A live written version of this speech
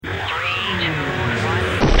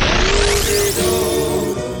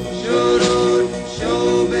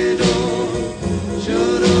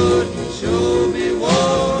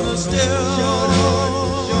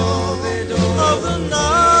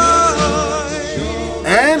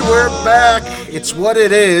We're back. It's what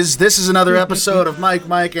it is. This is another episode of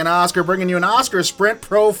Mike, and Oscar, bringing you an Oscar Sprint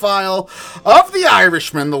profile of The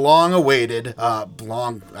Irishman, the long-awaited,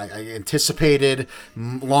 long-anticipated,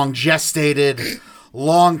 long-gestated,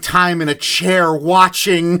 long time in a chair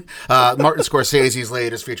watching Martin Scorsese's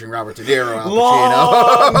latest, featuring Robert De Niro, Al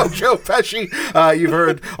Pacino, Joe Pesci. You've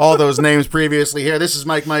heard all those names previously here. This is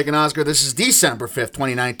Mike, and Oscar. This is December 5th,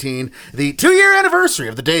 2019, the 2-year anniversary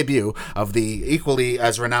of the debut of the equally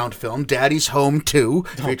as renowned film Daddy's Home 2,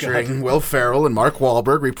 featuring Will Ferrell and Mark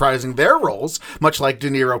Wahlberg reprising their roles, much like De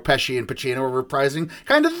Niro, Pesci, and Pacino are reprising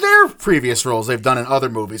kind of their previous roles they've done in other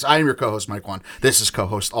movies. I am your co-host, Mike One. This is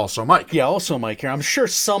co-host also Mike. Yeah, also Mike here. I'm sure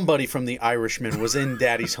somebody from The Irishman was in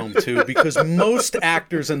Daddy's Home 2 because most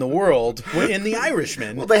actors in the world were in The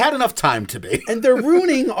Irishman. Well, they had enough time to be. And they're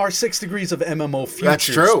ruining our 6 degrees of MMO futures, That's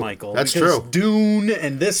true. Michael. That's because true. Dune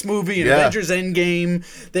and this movie and Avengers Endgame,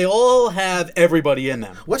 they all have everybody in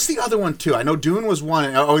them. What's the other one, too? I know Dune was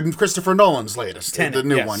one. Oh, Christopher Nolan's latest. Tenet, the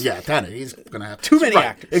new yes. one. Yeah, Tenet. He's going to have... Too many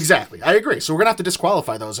actors. Exactly. I agree. So we're going to have to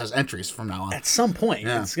disqualify those as entries from now on. At some point,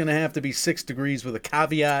 it's going to have to be 6 degrees with a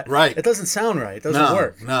caveat. Right. It doesn't sound right. It doesn't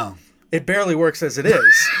work. No. It barely works as it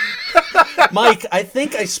is. Mike, I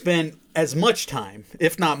think I spent as much time,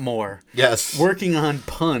 if not more, working on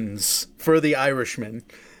puns for The Irishman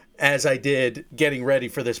as I did getting ready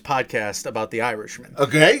for this podcast about The Irishman.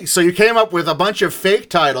 Okay, so you came up with a bunch of fake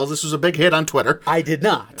titles. This was a big hit on Twitter. I did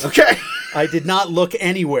not. Okay. I did not look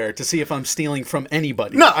anywhere to see if I'm stealing from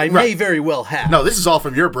ananybody. No, I may very well have. No, this is all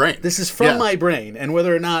from your brain. This is from my brain, and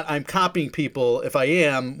whether or not I'm copying people, if I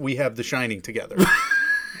am, we have The Shining together.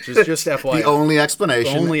 Which is just FYI. The only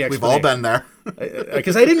explanation. We've all been there.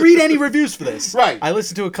 Because I didn't read any reviews for this. Right. I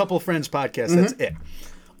listened to a couple of friends' podcasts. That's it.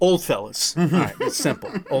 Old fellas. All right, it's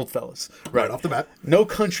simple. Old fellas. Right off the bat. No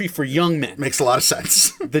Country for Young Men. Makes a lot of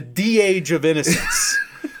sense. The De-Age of Innocence.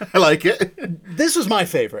 I like it. This was my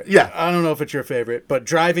favorite. Yeah. I don't know if it's your favorite, but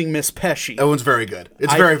Driving Miss Pesci. That one's very good.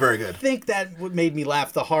 It's very, very good. I think that made me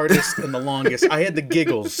laugh the hardest and the longest. I had the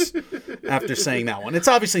giggles after saying that one. It's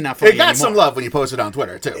obviously not funny anymore. It got some love when you posted it on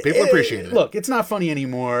Twitter, too. People appreciated it. Look, it's not funny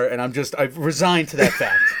anymore, and I've resigned to that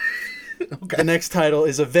fact. Okay. The next title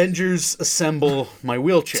is Avengers Assemble My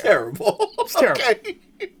Wheelchair. Terrible. It's terrible. Okay.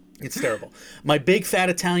 It's terrible. My Big Fat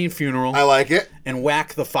Italian Funeral. I like it. And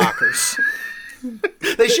Whack the Fockers.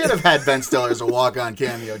 They should have had Ben Stiller as a walk-on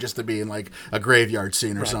cameo just to be in like a graveyard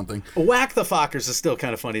scene or something. Whack the Fockers is still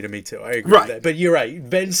kind of funny to me too. I agree with that. But you're right.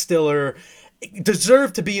 Ben Stiller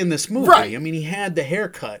deserved to be in this movie. Right. I mean, he had the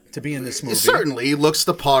haircut to be in this movie. Certainly, he looks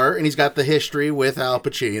the part, and he's got the history with Al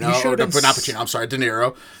Pacino. He should have been not Pacino. I'm sorry, De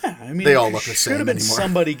Niro. Yeah, I mean, they all look the same anymore. Should have been anymore.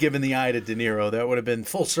 somebody giving the eye to De Niro. That would have been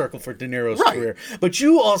full circle for De Niro's career. But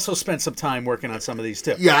you also spent some time working on some of these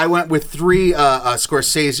too. Yeah, I went with 3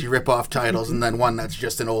 Scorsese ripoff titles, and then one that's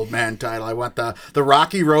just an old man title. I went the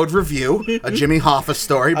Rocky Road Review, a Jimmy Hoffa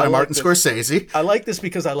story by Martin Scorsese. I like this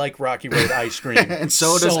because I like Rocky Road ice cream, and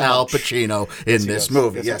so does Al Pacino in this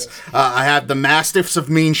movie. Yes. I have the Mastiffs of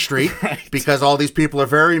Mean Street because all these people are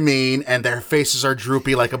very mean and their faces are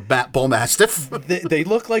droopy like a bull mastiff. They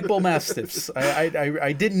look like bull mastiffs.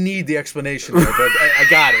 I didn't need the explanation there, but I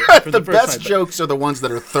got it. For the first best time. Jokes are the ones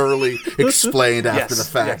that are thoroughly explained after the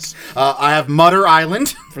fact. Yes. I have Mutter Island.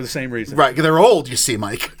 For the same reason. Right. They're old, you see,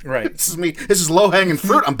 Mike. Right. This is low-hanging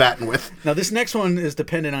fruit I'm batting with. Now, this next one is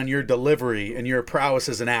dependent on your delivery and your prowess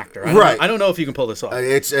as an actor. I don't know if you can pull this off.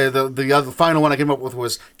 It's the other final one I came up with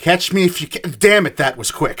was Catch Me If You Can. Damn it, that was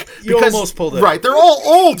quick. You almost pulled it. Right. They're all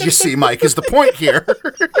old, you see, Mike, is the point here.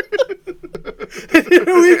 Here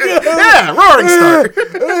we go. Yeah, roaring start.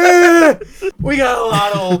 We got a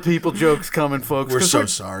lot of old people jokes coming, folks. We're so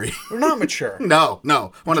sorry. We're not mature. No.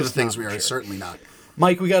 One of the things we are is certainly not.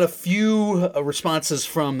 Mike, we got a few responses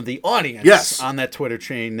from the audience on that Twitter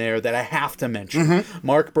chain there that I have to mention. Mm-hmm.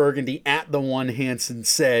 Mark Burgundy at the One Hansen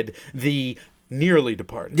said the nearly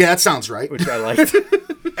departed. Yeah, that sounds right. Which I liked.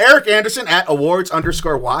 Eric Anderson at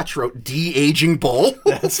awards_watch wrote De-Aging Bull.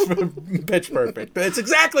 That's pitch perfect. It's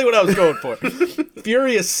exactly what I was going for.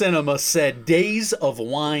 Furious Cinema said Days of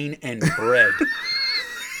Wine and Bread.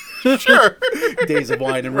 Sure. Days of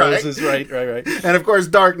Wine and Roses, right. And of course,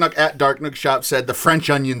 Dark Nook at Dark Nook Shop said the French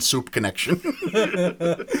onion soup connection.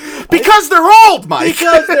 Because they're old, Mike.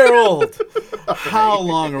 Because they're old. How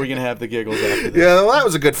long are we going to have the giggles after this? Yeah, well, that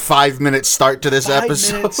was a good 5-minute start to this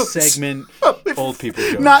episode. 5-minute segment. Old people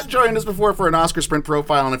jokes. Not joined us before for an Oscar Sprint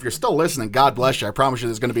profile, and if you're still listening, God bless you. I promise you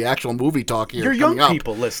there's going to be actual movie talk here. You're young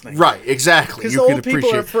people listening. Right, exactly. Because old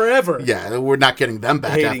people are forever. Yeah, we're not getting them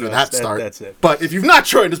back hating after us. that start. That's it. But if you've not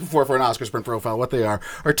joined us before for an Oscar Sprint profile, what they are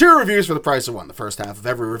 2 reviews for the price of one. The first half of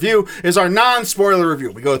every review is our non-spoiler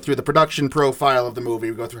review. We go through the production profile of the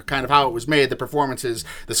movie. We go through kind of how it was made, the performances,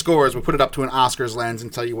 the scores. We put it up to an Oscars lens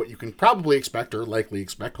and tell you what you can probably expect or likely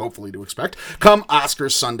expect, hopefully to expect, come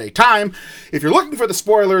Oscars Sunday time. If you're looking for the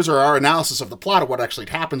spoilers or our analysis of the plot of what actually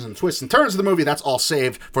happens and twists and turns of the movie, that's all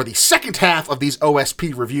saved for the second half of these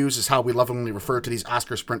OSP reviews, is how we lovingly refer to these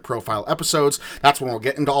Oscar Sprint profile episodes. That's when we'll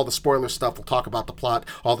get into all the spoiler stuff. We'll talk about the plot,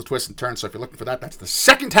 all the twists and turns. So if you're looking for that, that's the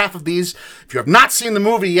second half of these. If you have not seen the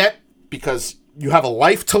movie yet, because you have a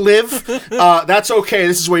life to live, that's okay.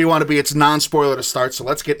 This is where you want to be. It's non-spoiler to start, so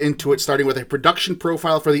let's get into it, starting with a production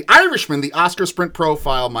profile for The Irishman, the Oscar Sprint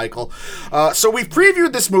profile, Michael. So we've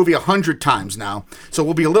previewed this movie 100 times now, so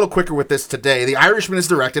we'll be a little quicker with this today. The Irishman is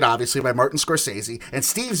directed, obviously, by Martin Scorsese, and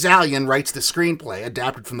Steve Zaillian writes the screenplay,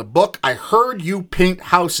 adapted from the book I Heard You Paint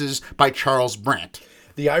Houses by Charles Brandt.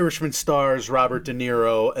 The Irishman stars Robert De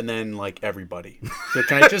Niro, and then, like, everybody. So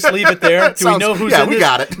can I just leave it there? Do we know who's in this? Yeah, we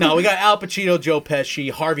got it. No, we got Al Pacino, Joe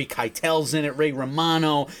Pesci, Harvey Keitel's in it, Ray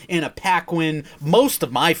Romano, Anna Paquin, most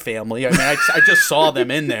of my family. I mean, I just saw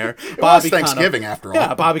them in there. It was Thanksgiving, after all.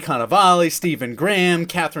 Yeah, Bobby Cannavale, Stephen Graham,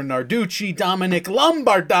 Catherine Narducci, Dominic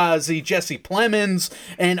Lombardozzi, Jesse Plemons,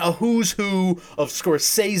 and a who's who of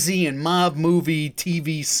Scorsese and mob movie,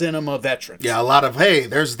 TV, cinema veterans. Yeah, a lot of, hey,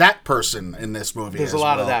 there's that person in this movie. There's a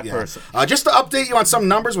lot of that person. Just to update you on some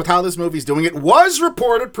numbers with how this movie's doing, it was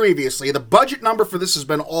reported previously. The budget number for this has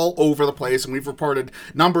been all over the place, and we've reported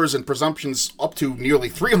numbers and presumptions up to nearly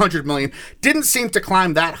 $300 million. Didn't seem to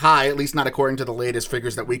climb that high, at least not according to the latest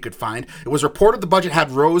figures that we could find. It was reported the budget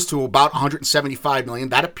had rose to about $175 million.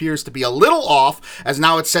 That appears to be a little off, as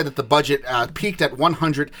now it's said that the budget peaked at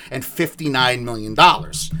 $159 million.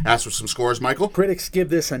 As for some scores, Michael? Critics give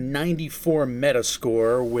this a 94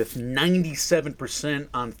 Metascore with 97%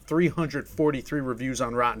 on 343 reviews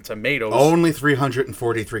on Rotten Tomatoes. Only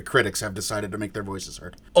 343 critics have decided to make their voices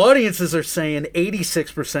heard. Audiences are saying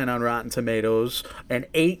 86% on Rotten Tomatoes and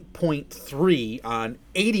 8.3 on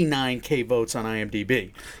 89K votes on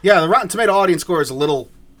IMDb. Yeah, the Rotten Tomato audience score is a little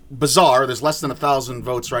bizarre. There's less than 1,000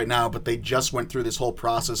 votes right now, but they just went through this whole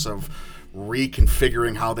process of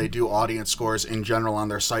reconfiguring how they do audience scores in general on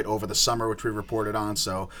their site over the summer, which we reported on,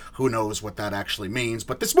 so who knows what that actually means.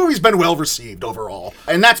 But this movie's been well received overall.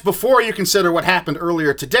 And that's before you consider what happened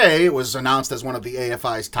earlier today. It was announced as one of the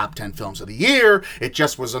AFI's top 10 films of the year. It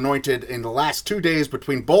just was anointed in the last 2 days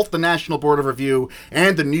between both the National Board of Review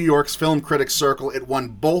and the New York's Film Critics Circle. It won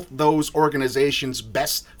both those organizations'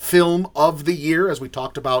 best film of the year, as we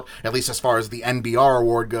talked about, at least as far as the NBR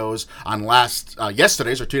award goes, on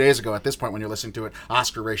yesterday's or 2 days ago at this point when you're listening to it,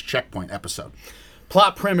 Oscar Race Checkpoint episode.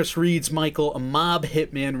 Plot premise reads, Michael, a mob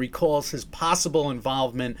hitman recalls his possible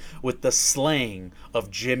involvement with the slaying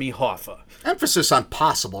of Jimmy Hoffa. Emphasis on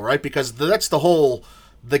possible, right? Because that's the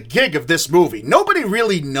gig of this movie. Nobody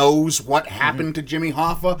really knows what happened to Jimmy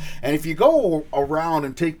Hoffa, and if you go around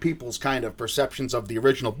and take people's kind of perceptions of the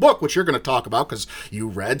original book, which you're going to talk about because you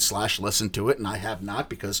read/listened to it, and I have not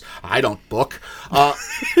because I don't book,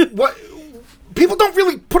 what... People don't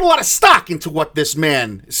really put a lot of stock into what this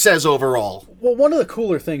man says overall. Well, one of the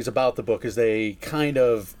cooler things about the book is they kind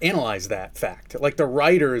of analyze that fact. Like the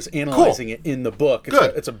writer is analyzing it in the book.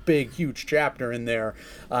 It's a big, huge chapter in there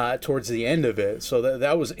towards the end of it. So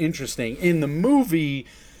that was interesting. In the movie,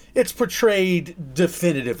 it's portrayed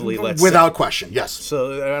definitively, without question, yes.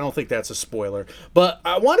 So I don't think that's a spoiler. But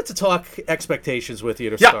I wanted to talk expectations with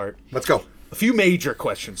you to start. Let's go. A few major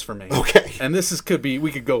questions for me. Okay. And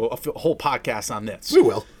we could go a whole podcast on this. We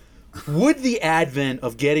will. Would the advent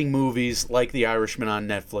of getting movies like The Irishman on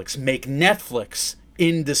Netflix make Netflix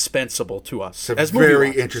indispensable to us? It's a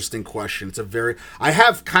very interesting question. I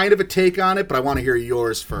have kind of a take on it, but I want to hear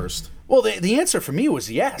yours first. Well, the answer for me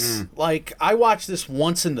was yes. Like, I watched this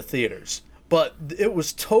once in the theaters, but it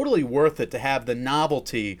was totally worth it to have the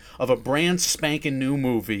novelty of a brand spanking new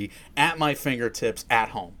movie at my fingertips at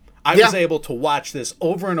home. I was able to watch this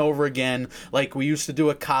over and over again like we used to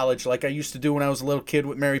do at college, like I used to do when I was a little kid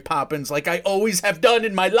with Mary Poppins, like I always have done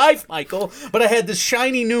in my life, Michael. But I had this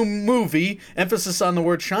shiny new movie, emphasis on the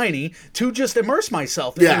word shiny, to just immerse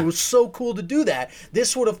myself in. It was so cool to do that.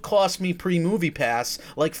 This would have cost me pre-Movie Pass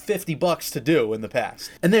like $50 to do in the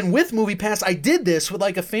past. And then with Movie Pass, I did this with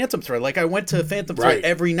like a Phantom Thread. Like I went to Phantom Thread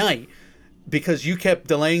every night. because you kept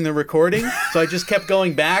delaying the recording, so I just kept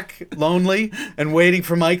going back, lonely, and waiting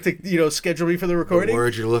for Mike to, schedule me for the recording. The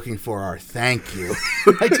words you're looking for are thank you.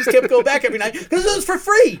 I just kept going back every night because it was for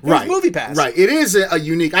free. It was Movie Pass. Right. It is a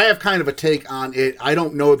unique. I have kind of a take on it. I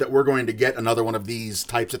don't know that we're going to get another one of these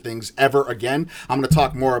types of things ever again. I'm going to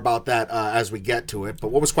talk more about that as we get to it. But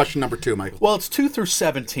what was question number 2, Michael? Well, it's 2 through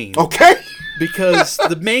 17. Okay. Because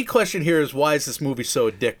the main question here is, why is this movie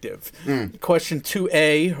so addictive? Question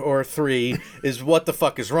 2A or 3 is, what the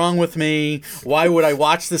fuck is wrong with me? Why would I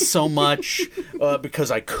watch this so much?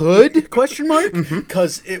 Because I could? Question mark.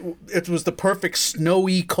 Because it was the perfect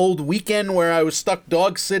snowy, cold weekend where I was stuck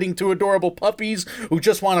dog sitting 2 adorable puppies who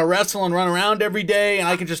just want to wrestle and run around every day, and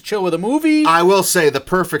I can just chill with a movie. I will say the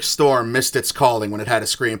perfect storm missed its calling when it had a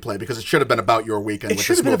screenplay, because it should have been about your weekend. It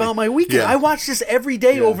should have been about my weekend. Yeah. I watched this every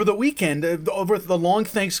day over the weekend, over the long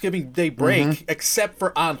Thanksgiving Day break, except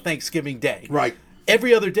for on Thanksgiving Day. Right.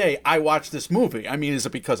 Every other day, I watch this movie. I mean, is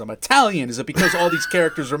it because I'm Italian? Is it because all these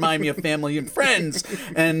characters remind me of family and friends?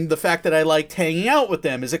 And the fact that I liked hanging out with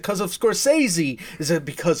them? Is it because of Scorsese? Is it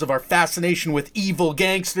because of our fascination with evil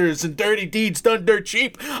gangsters and dirty deeds done dirt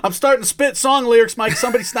cheap? I'm starting to spit song lyrics, Mike.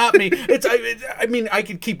 Somebody stop me. I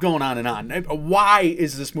could keep going on and on. Why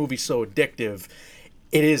is this movie so addictive?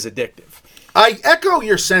 It is addictive. I echo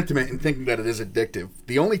your sentiment in thinking that it is addictive.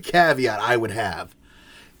 The only caveat I would have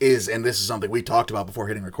is, and this is something we talked about before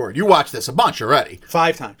hitting record. You watched this a bunch already.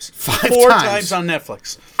 5 times. 4 times on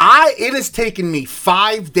Netflix. It has taken me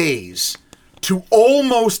 5 days to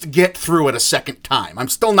almost get through it a second time. I'm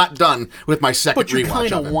still not done with my second rewatch of it. But you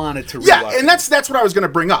kind of wanted to rewatch Yeah, and that's what I was going to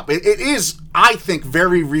bring up. It is, I think,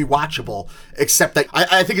 very rewatchable, except that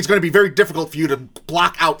I think it's going to be very difficult for you to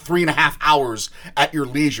block out 3.5 hours at your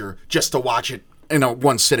leisure just to watch it in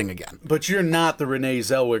one sitting again. But you're not the Renee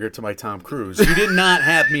Zellweger to my Tom Cruise. You did not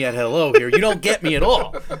have me at hello here. You don't get me at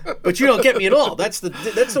all. But you don't get me at all. That's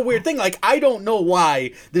the weird thing. Like, I don't know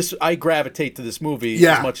why I gravitate to this movie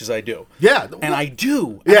as much as I do. Yeah. And I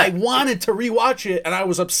do. And I wanted to rewatch it, and I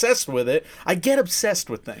was obsessed with it. I get obsessed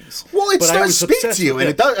with things. Well, it does speak to you, and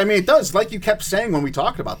it does. I mean, it does. Like you kept saying when we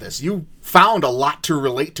talked about this, you found a lot to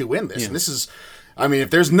relate to in this. Yeah. And this is... I mean, if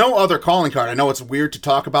there's no other calling card, I know it's weird to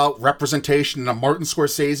talk about representation in a Martin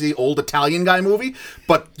Scorsese old Italian guy movie,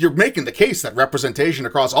 but you're making the case that representation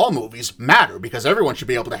across all movies matter, because everyone should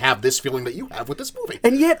be able to have this feeling that you have with this movie.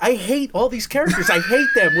 And yet, I hate all these characters. I hate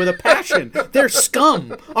them with a passion. They're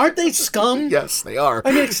scum. Aren't they scum? Yes, they are.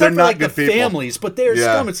 I mean, except for, like, the families, but they're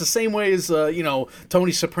scum. It's the same way as,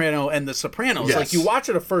 Tony Soprano and The Sopranos. Yes. Like, you watch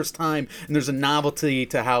it a first time, and there's a novelty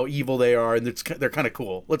to how evil they are, and they're kind of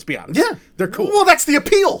cool. Let's be honest. Yeah. They're cool. Well, that's the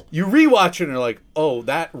appeal. You rewatch it and you're like, oh,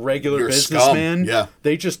 that regular businessman, yeah,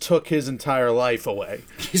 they just took his entire life away.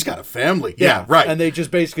 He's got a family. Yeah, right. And they just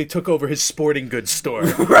basically took over his sporting goods store.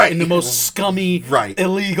 Right. In the most scummy,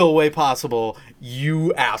 illegal way possible.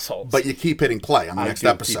 You assholes. But you keep hitting play on the next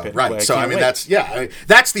episode. Right. So, I mean, that's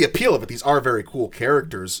the appeal of it. These are very cool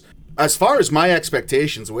characters. As far as my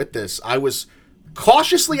expectations with this, I was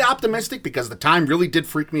cautiously optimistic, because the time really did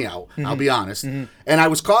freak me out, I'll be honest. And I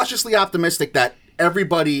was cautiously optimistic that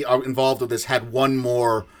everybody involved with this had one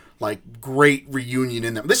more, like, great reunion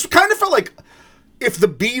in them. This kind of felt like if the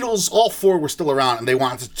Beatles, all 4 were still around and they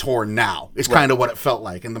wanted to tour now, is kind of what it felt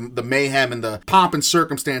like. And the mayhem and the pomp and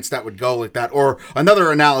circumstance that would go like that. Or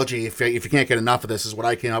another analogy, if you can't get enough of this, is what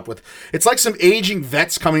I came up with. It's like some aging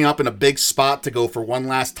vets coming up in a big spot to go for one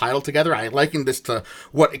last title together. I likened this to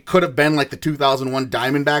what it could have been like the 2001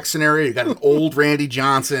 Diamondback scenario. You got an old Randy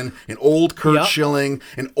Johnson, an old Curt Schilling,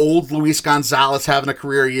 an old Luis Gonzalez having a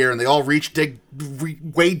career year, and they all dig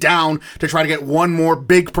way down to try to get one more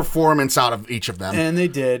big performance out of each of them. And they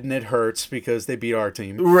did, and it hurts because they beat our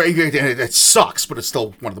team. Right, it sucks, but it's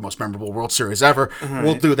still one of the most memorable World Series ever. Right.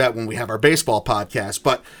 We'll do that when we have our baseball podcast.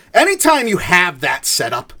 But anytime you have that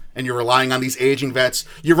setup and you're relying on these aging vets,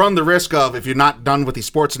 you run the risk of, if you're not done with these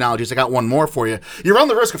sports analogies, I got one more for you. You run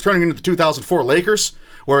the risk of turning into the 2004 Lakers,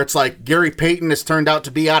 where it's like Gary Payton has turned out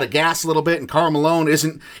to be out of gas a little bit, and Karl Malone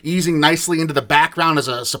isn't easing nicely into the background as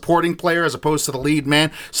a supporting player as opposed to the lead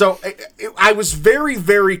man. So I was very,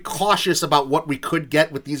 very cautious about what we could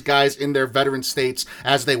get with these guys in their veteran states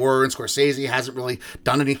as they were, and Scorsese hasn't really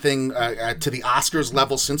done anything to the Oscars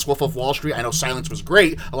level since Wolf of Wall Street. I know Silence was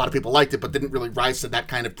great. A lot of people liked it, but didn't really rise to that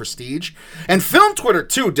kind of prestige. And Film Twitter,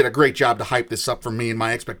 too, did a great job to hype this up for me and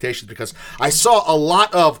my expectations, because I saw a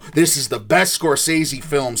lot of, this is the best Scorsese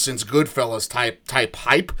film since Goodfellas type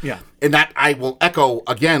hype. Yeah. and that I will echo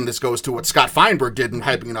again, this goes to what Scott Feinberg did in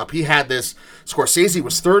hyping it up. He had this, Scorsese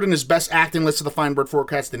was third in his best acting list of the Feinberg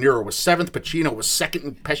forecast, De Niro was seventh, Pacino was second,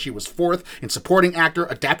 and Pesci was fourth. In supporting actor,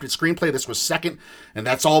 adapted screenplay, this was second, and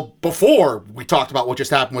that's all before we talked about what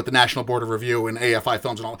just happened with the National Board of Review and AFI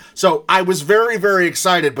Films and all that. So I was very, very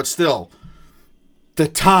excited, but still, the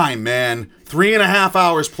time, man. 3.5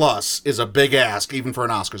 hours plus is a big ask, even for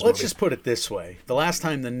an Oscars movie. Let's just put it this way. The last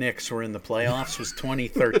time the Knicks were in the playoffs was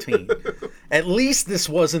 2013. At least this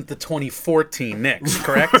wasn't the 2014 Knicks,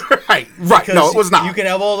 correct? Right. No, it was not. You could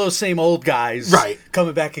have all those same old guys right.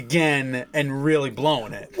 coming back again and really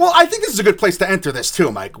blowing it. Well, I think this is a good place to enter this,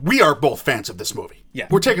 too, Mike. We are both fans of this movie. Yeah.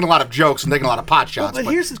 We're taking a lot of jokes and taking a lot of pot shots, but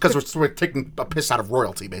here's because we're taking a piss out of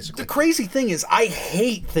royalty, basically. The crazy thing is I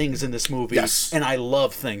hate things in this movie, yes. and I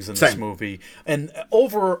love things in this movie. And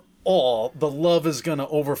overall, the love is going to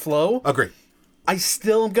overflow. Agree. I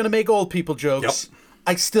still am going to make old people jokes. Yep.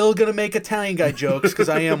 I still going to make Italian guy jokes because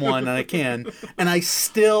I am one and I can. And I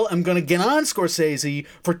still am going to get on Scorsese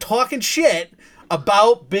for talking shit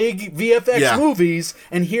about big VFX movies.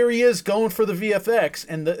 And here he is going for the VFX.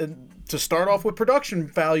 And to start off with production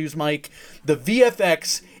values, Mike, the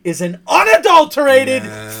VFX is an unadulterated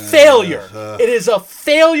failure. It is a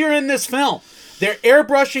failure in this film. They're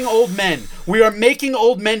airbrushing old men. We are making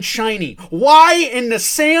old men shiny. Why in the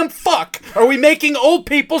Sam fuck are we making old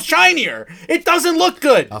people shinier? It doesn't look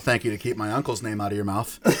good. I'll thank you to keep my uncle's name out of your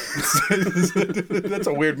mouth. That's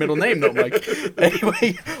a weird middle name, though, Mike.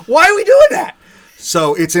 Anyway, why are we doing that?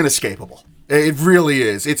 So it's inescapable. It really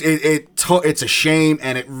is. It's a shame,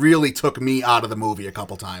 and it really took me out of the movie a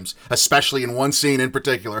couple times, especially in one scene in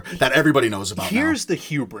particular that everybody knows about. Here's the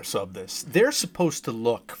hubris of this. They're supposed to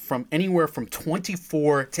look from anywhere from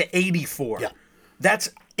 24 to 84. Yeah. That's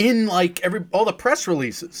in all the press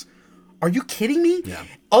releases. Are you kidding me? Yeah.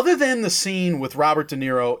 Other than the scene with Robert De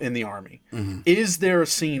Niro in the Army, is there a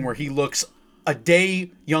scene where he looks a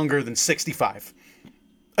day younger than 65?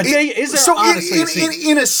 Is there honestly a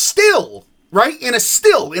scene? In a still... Right? In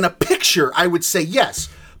a picture, I would say yes.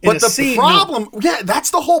 But the problem,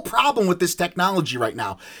 that's the whole problem with this technology right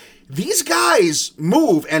now. These guys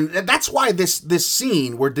move, and that's why this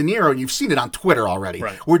scene where De Niro, and you've seen it on Twitter already,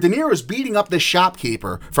 right, where De Niro is beating up this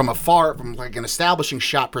shopkeeper from like an establishing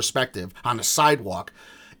shot perspective on the sidewalk.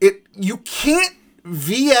 You can't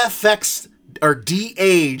VFX or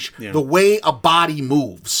de-age the way a body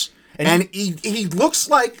moves. And he looks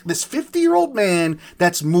like this 50-year-old man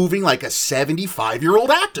that's moving like a 75-year-old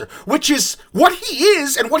actor, which is what he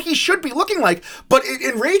is and what he should be looking like. But it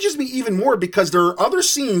enrages me even more because there are other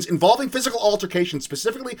scenes involving physical altercation,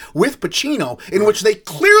 specifically with Pacino, in which they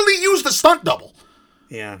clearly use the stunt double.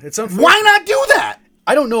 Yeah, it's unfortunate. Why not do that?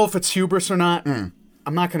 I don't know if it's hubris or not. I'm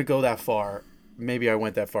not going to go that far. Maybe I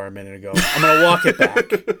went that far a minute ago. I'm going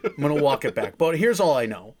to walk it back. But here's all I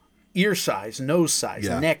know. Ear size, nose size,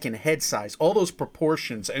 neck and head size, all those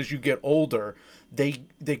proportions as you get older, they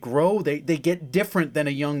grow, they get different than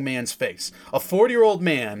a young man's face. A 40-year-old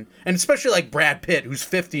man, and especially like Brad Pitt, who's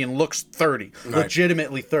 50 and looks 30,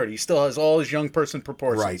 legitimately 30, he still has all his young person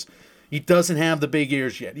proportions. Right. He doesn't have the big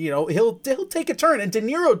ears yet. He'll take a turn, and De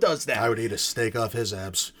Niro does that. I would eat a steak off his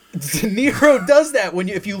abs. De Niro does that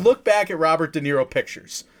if you look back at Robert De Niro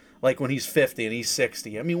pictures. Like when he's 50 and he's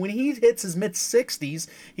 60. I mean, when he hits his mid-60s,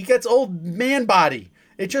 he gets old man body.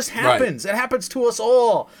 It just happens. Right. It happens to us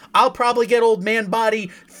all. I'll probably get old man body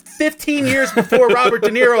 15 years before Robert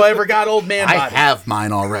De Niro ever got old man body. I have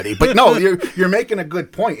mine already. But no, you're making a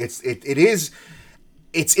good point. It's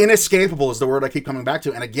inescapable is the word I keep coming back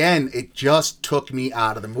to. And again, it just took me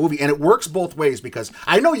out of the movie. And it works both ways because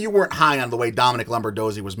I know you weren't high on the way Dominic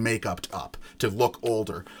Lombardozzi was make-upped up to look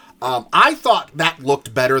older. I thought that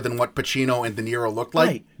looked better than what Pacino and De Niro looked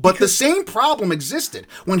like. But the same problem existed.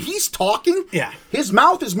 When he's talking, his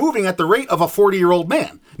mouth is moving at the rate of a 40-year-old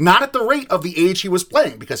man, not at the rate of the age he was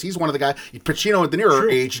playing, because he's one of the guys, Pacino and De Niro are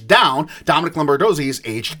aged down. Dominic Lombardozzi is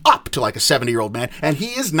aged up to like a 70-year-old man, and he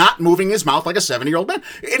is not moving his mouth like a 70-year-old man.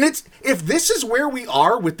 And if this is where we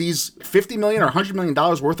are with these $50 million or $100 million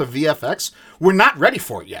worth of VFX, we're not ready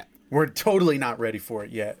for it yet. We're totally not ready for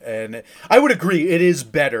it yet. And I would agree, it is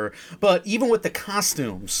better. But even with the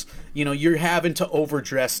costumes, you're having to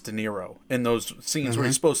overdress De Niro in those scenes where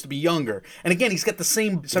he's supposed to be younger. And again, he's got the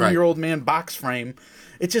same 7-year-old man box frame.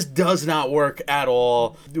 It just does not work at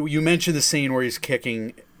all. You mentioned the scene where he's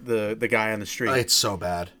kicking the guy on the street. It's so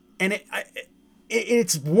bad. And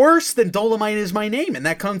it's worse than Dolomite Is My Name in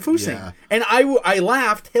that kung fu scene. And I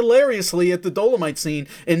laughed hilariously at the Dolomite scene.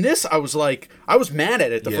 In this, I was mad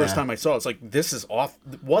at it the first time I saw it. It's like, this is off.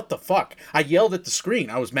 What the fuck? I yelled at the screen.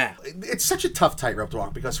 I was mad. It's such a tough tightrope to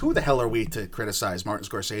walk because who the hell are we to criticize Martin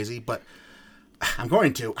Scorsese? But I'm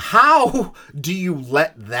going to. How do you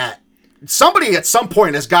let that... Somebody at some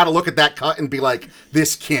point has got to look at that cut and be like,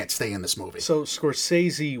 this can't stay in this movie. So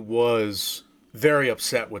Scorsese was very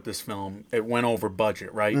upset with this film. It went over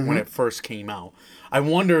budget, right? When it first came out. I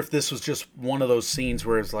wonder if this was just one of those scenes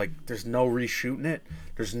where it's like, there's no reshooting it.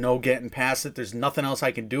 There's no getting past it. There's nothing else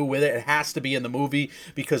I can do with it. It has to be in the movie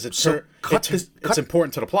because it's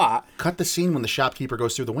important to the plot. Cut the scene when the shopkeeper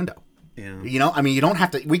goes through the window. Yeah. You know, I mean, you don't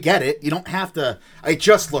have to... We get it. You don't have to... It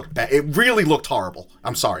just looked bad. It really looked horrible.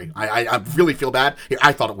 I'm sorry. I really feel bad.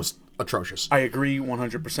 I thought it was atrocious. I agree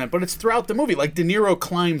 100%, but it's throughout the movie. Like, De Niro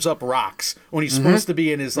climbs up rocks when he's supposed to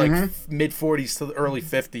be in his, like, mid-40s to the early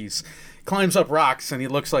 50s. Climbs up rocks, and he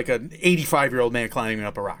looks like an 85-year-old man climbing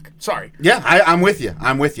up a rock. Sorry. Yeah, I'm with you.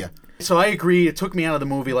 I'm with you. So I agree. It took me out of the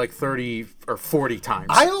movie like 30 or 40 times.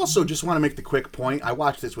 I also just want to make the quick point. I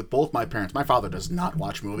watched this with both my parents. My father does not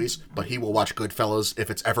watch movies, but he will watch Goodfellas if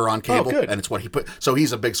it's ever on cable. Good. And it's what he put. So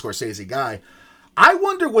he's a big Scorsese guy. I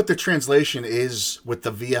wonder what the translation is with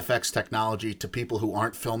the VFX technology to people who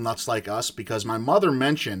aren't film nuts like us, because my mother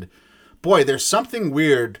mentioned, boy, there's something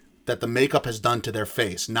weird that the makeup has done to their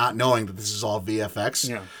face, not knowing that this is all VFX.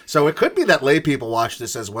 Yeah. So it could be that lay people watch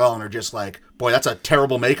this as well and are just like, boy, that's a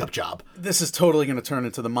terrible makeup job. This is totally going to turn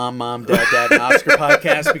into the Mom, Dad, and Oscar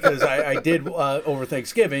podcast, because I did, over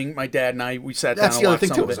Thanksgiving, my dad and I, we sat down and watched some of it.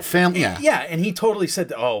 That's the other thing, too. It was a family. Yeah, and he totally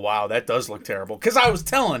said, oh, wow, that does look terrible. Because I was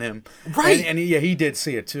telling him. Right. And he did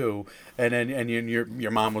see it, too. And then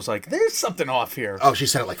your mom was like, there's something off here. Oh, she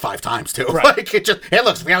said it like 5 times, too. Right. Like, it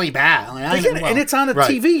looks really bad. Like, and it's on a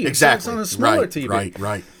TV. Exactly. It's on a smaller TV.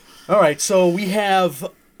 Right. All right, so we have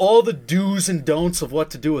all the do's and don'ts of what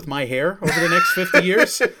to do with my hair over the next 50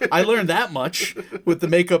 years. I learned that much with the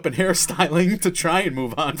makeup and hairstyling to try and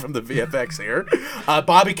move on from the VFX here.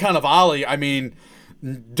 Bobby Cannavale, I mean,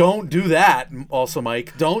 don't do that. Also,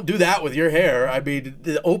 Mike, don't do that with your hair. I mean,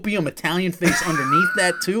 the opium Italian face underneath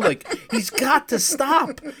that too. Like, he's got to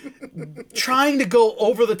stop trying to go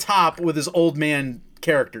over the top with his old man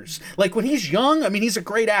characters. Like, when he's young, I mean, he's a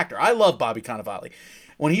great actor. I love Bobby Cannavale.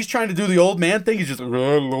 When he's trying to do the old man thing, he's just a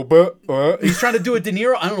little bit. He's trying to do a De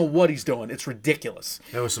Niro. I don't know what he's doing. It's ridiculous.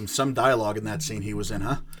 There was some dialogue in that scene he was in,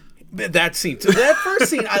 huh? That scene, too. That first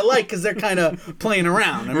scene I like because they're kind of playing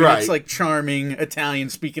around. I mean, It's like charming Italian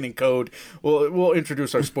speaking in code. We'll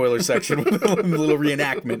introduce our spoiler section with a little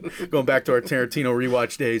reenactment, going back to our Tarantino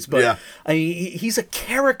rewatch days. But yeah. I mean, he's a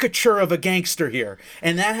caricature of a gangster here,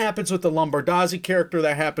 and that happens with the Lombardozzi character.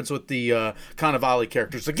 That happens with the Cannavale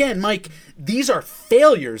characters. Again, Mike, these are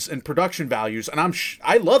failures in production values, and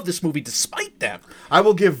I love this movie despite them. I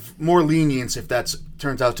will give more lenience if that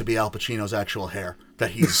turns out to be Al Pacino's actual hair that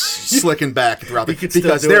he's slicking back throughout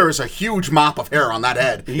because there is a huge mop of hair on that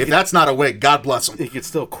head. If that's not a wig, God bless him. He could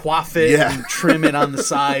still coif it and trim it on the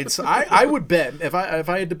sides. I would bet if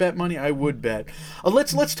I had to bet money, I would bet.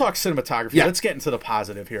 Let's talk cinematography. Yeah. Let's get into the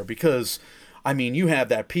positive here, because I mean, you have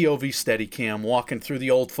that POV Steadicam walking through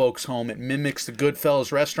the old folks' home. It mimics the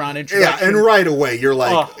Goodfellas restaurant introduction. Yeah, and right away you're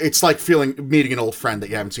like, it's like meeting an old friend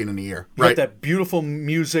that you haven't seen in a year. You got that beautiful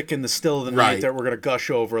music in the still of the night that we're going to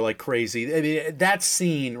gush over like crazy. I mean, that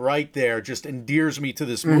scene right there just endears me to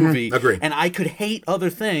this movie. Agree. And I could hate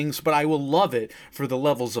other things, but I will love it for the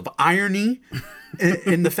levels of irony.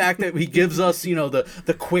 in the fact that he gives us,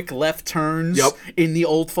 the quick left turns in the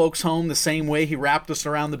old folks' home, the same way he wrapped us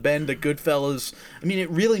around the bend at Goodfellas. I mean, it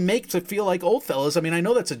really makes it feel like Oldfellas. I mean, I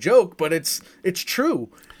know that's a joke, but it's true.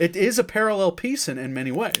 It is a parallel piece in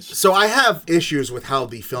many ways. So I have issues with how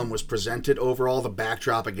the film was presented overall, the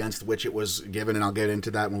backdrop against which it was given, and I'll get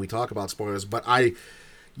into that when we talk about spoilers, but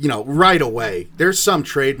right away, there's some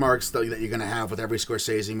trademarks that you're going to have with every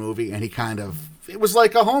Scorsese movie, and it was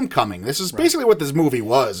like a homecoming. This is basically what this movie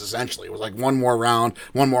was, essentially. It was like one more round,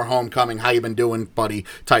 one more homecoming, how you been doing, buddy,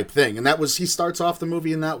 type thing. And he starts off the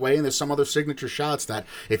movie in that way, and there's some other signature shots that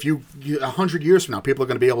if 100 years from now, people are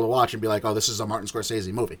going to be able to watch and be like, oh, this is a Martin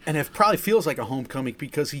Scorsese movie. And it probably feels like a homecoming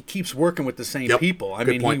because he keeps working with the same people. I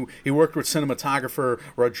Good point. He worked with cinematographer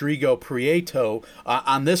Rodrigo Prieto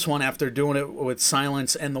on this one after doing it with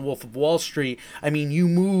Silence and The Wolf of Wall Street. I mean, you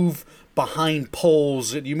move behind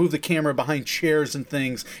poles, you move the camera behind chairs and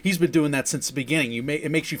things. He's been doing that since the beginning.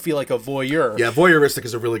 It makes you feel like a voyeur. Yeah, voyeuristic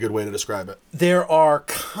is a really good way to describe it. There are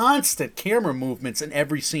constant camera movements in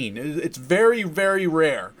every scene. It's very, very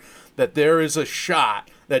rare that there is a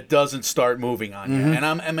shot that doesn't start moving on you. And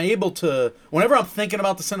I'm able to, whenever I'm thinking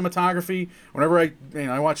about the cinematography, whenever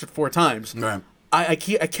I watch it 4 times, right. I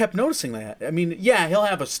kept noticing that. I mean, yeah, he'll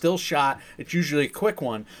have a still shot. It's usually a quick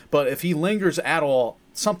one. But if he lingers at all,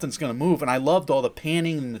 something's going to move. And I loved all the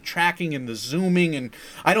panning and the tracking and the zooming. And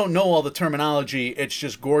I don't know all the terminology. It's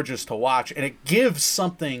just gorgeous to watch. And it gives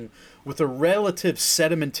something with a relative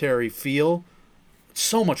sedimentary feel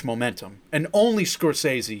so much momentum. And only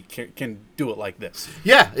Scorsese can do it like this.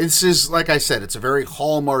 Yeah, this is, like I said, it's a very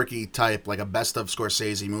hallmarky type, like a best of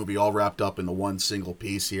Scorsese movie all wrapped up into one single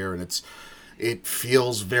piece here. And it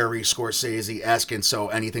feels very Scorsese-esque, and so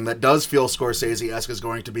anything that does feel Scorsese-esque is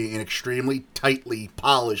going to be an extremely tightly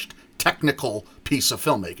polished, technical piece of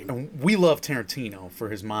filmmaking. And we love Tarantino for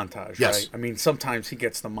his montage, yes. Right? I mean, sometimes he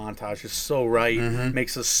gets the montages so right,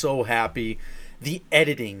 makes us so happy. The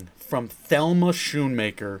editing from Thelma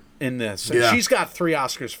Schoonmaker in this. And she's got 3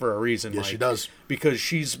 Oscars for a reason, Yes, Mike, she does. Because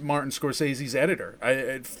she's Martin Scorsese's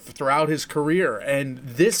editor throughout his career. And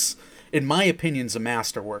this, in my opinion, is a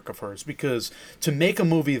masterwork of hers, because to make a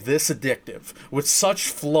movie this addictive with such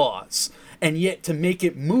flaws and yet to make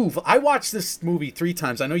it move. I watched this movie 3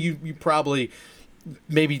 times. I know you probably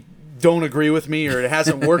maybe don't agree with me, or it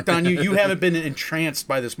hasn't worked on you. You haven't been entranced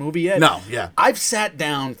by this movie yet. No, yeah. I've sat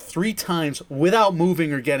down 3 times without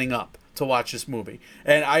moving or getting up to watch this movie.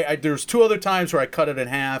 And I there's 2 other times where I cut it in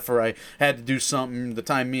half, or I had to do something. The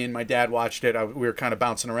time me and my dad watched it, we were kind of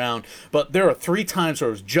bouncing around. But there are 3 times where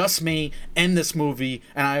it was just me and this movie,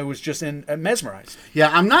 and I was just mesmerized.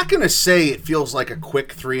 Yeah, I'm not going to say it feels like a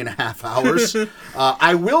quick 3.5 hours.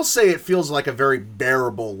 I will say it feels like a very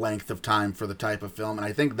bearable length of time for the type of film, and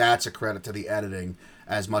I think that's a credit to the editing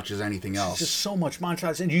as much as anything else. Just so much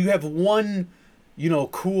montage, and you have one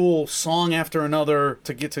cool song after another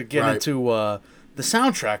to get right. into the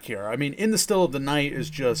soundtrack here. I mean, In the Still of the Night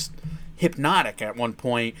is just hypnotic at one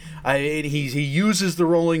point. He uses the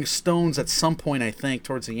Rolling Stones at some point, I think,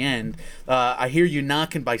 towards the end. I Hear You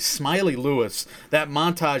Knockin' by Smiley Lewis, that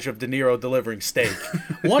montage of De Niro delivering steak.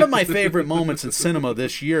 One of my favorite moments in cinema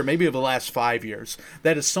this year, maybe of the last 5 years.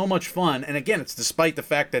 That is so much fun. And again, it's despite the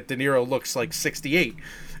fact that De Niro looks like 68.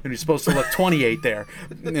 And he's supposed to look 28 there.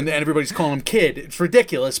 And everybody's calling him kid. It's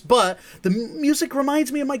ridiculous. But the music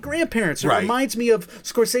reminds me of my grandparents. It reminds me of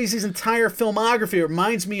Scorsese's entire filmography. It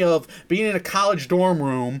reminds me of being in a college dorm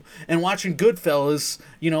room and watching Goodfellas,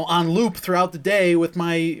 on loop throughout the day with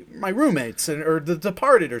my roommates or The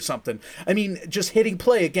Departed or something. I mean, just hitting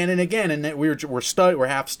play again and again. And we're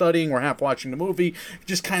half studying, we're half watching the movie,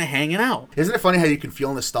 just kind of hanging out. Isn't it funny how you can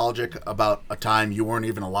feel nostalgic about a time you weren't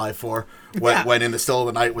even alive for? When In the Still of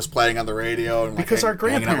the Night was playing on the radio. And because our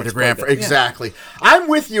grandparents exactly. Yeah. I'm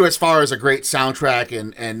with you as far as a great soundtrack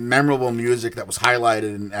and memorable music that was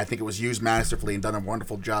highlighted, and I think it was used masterfully and done a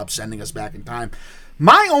wonderful job sending us back in time.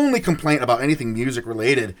 My only complaint about anything music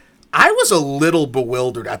related, I was a little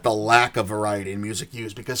bewildered at the lack of variety in music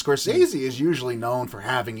used, because Scorsese is usually known for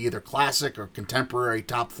having either classic or contemporary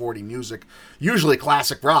top 40 music, usually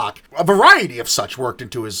classic rock. A variety of such worked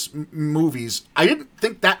into his movies. I didn't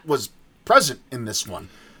think that was present in this one.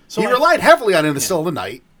 So he relied heavily on In the Still of the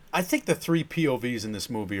Night. I think the 3 POVs in this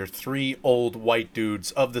movie are 3 old white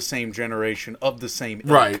dudes of the same generation, of the same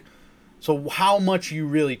ilk. Right. So how much are you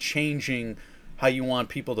really changing how you want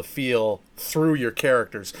people to feel through your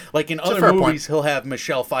characters? Like in other movies, he'll have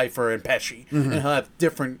Michelle Pfeiffer and Pesci, and he'll have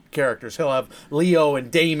different characters. He'll have Leo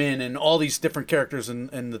and Damon and all these different characters in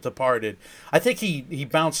The Departed. I think he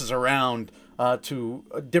bounces around to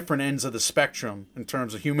different ends of the spectrum in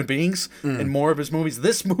terms of human beings in more of his movies.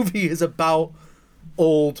 This movie is about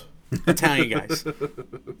old Italian guys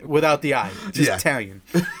without the I, just Italian.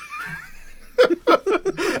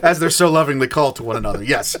 As they're so lovingly called to one another.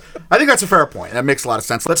 Yes, I think that's a fair point. That makes a lot of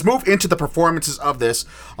sense. Let's move into the performances of this.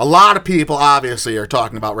 A lot of people obviously are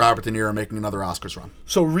talking about Robert De Niro making another Oscars run.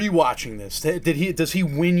 So rewatching this, does he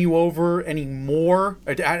win you over any more?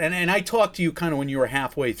 And I talked to you kind of when you were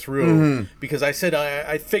halfway through, because I said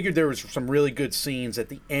I figured there was some really good scenes at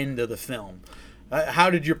the end of the film. How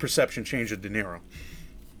did your perception change of De Niro?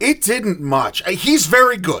 It didn't much. He's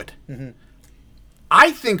very good.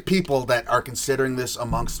 I think people that are considering this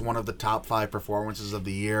amongst one of the top 5 performances of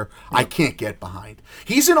the year, I can't get behind.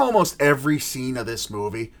 He's in almost every scene of this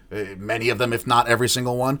movie, many of them, if not every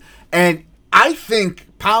single one. And I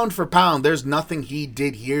think, pound for pound, there's nothing he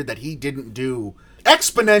did here that he didn't do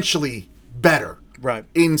exponentially better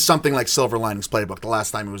in something like Silver Linings Playbook, the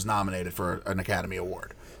last time he was nominated for an Academy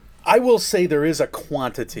Award. I will say there is a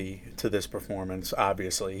quantity to this performance,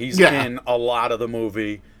 obviously. He's in a lot of the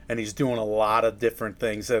movie, and he's doing a lot of different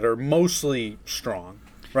things that are mostly strong.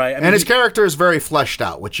 right? And his character is very fleshed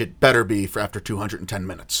out, which it better be for after 210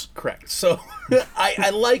 minutes. Correct. So I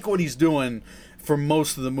like what he's doing for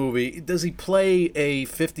most of the movie. Does he play a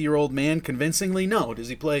 50-year-old man convincingly? No. Does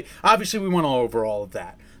he play... Obviously, we went over all of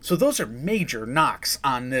that. So those are major knocks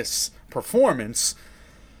on this performance.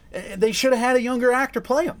 They should have had a younger actor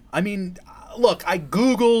play him. I mean, look, I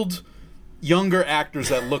Googled younger actors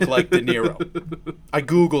that look like De Niro. I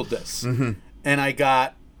Googled this. Mm-hmm. And I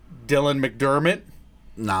got Dylan McDermott.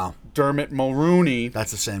 No. Dermot Mulroney.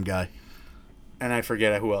 That's the same guy. And I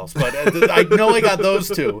forget who else. But I know I got those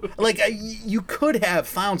two. Like, you could have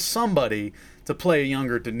found somebody to play a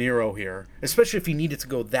younger De Niro here, especially if he needed to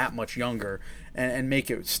go that much younger and make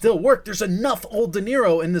it still work. There's enough old De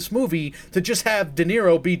Niro in this movie to just have De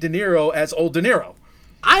Niro be De Niro as old De Niro.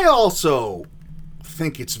 I also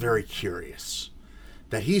think it's very curious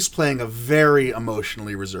that he's playing a very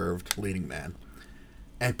emotionally reserved leading man.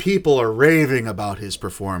 And people are raving about his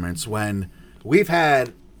performance when we've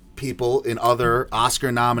had people in other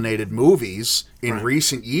Oscar-nominated movies in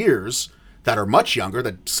recent years that are much younger,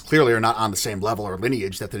 that clearly are not on the same level or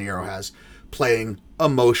lineage that De Niro has, playing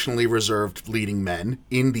emotionally reserved leading men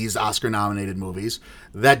in these Oscar-nominated movies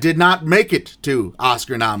that did not make it to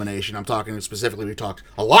Oscar nomination. I'm talking specifically, we talked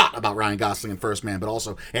a lot about Ryan Gosling in First Man, but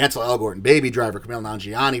also Ansel Elgort in Baby Driver, Kumail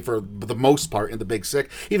Nanjiani for the most part in The Big Sick,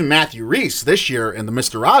 even Matthew Rhys this year in the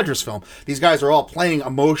Mr. Rogers film. These guys are all playing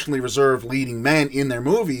emotionally reserved leading men in their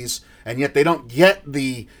movies, and yet they don't get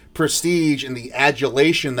the prestige and the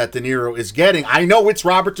adulation that De Niro is getting. I know it's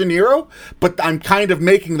Robert De Niro, but I'm kind of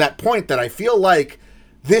making that point that I feel like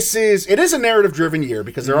it is a narrative-driven year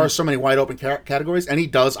because there are so many wide-open categories, and he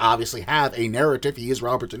does obviously have a narrative. He is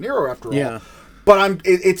Robert De Niro, after all. Yeah. But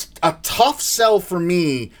it's a tough sell for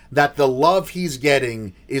me that the love he's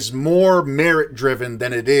getting is more merit-driven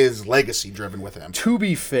than it is legacy-driven with him. To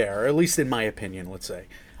be fair, at least in my opinion, let's say,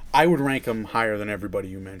 I would rank him higher than everybody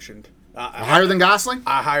you mentioned. Higher than Gosling?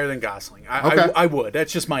 Higher than Gosling. Okay. I would.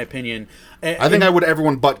 That's just my opinion. I think I would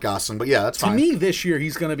everyone but Gosling, but yeah, that's fine. To me, this year,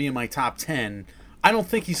 he's going to be in my top 10. I don't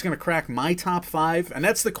think he's going to crack my top 5, and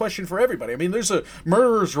that's the question for everybody. I mean, there's a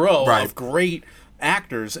murderer's row of great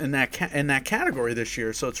actors in that category this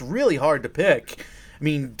year, so it's really hard to pick. I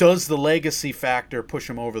mean, does the legacy factor push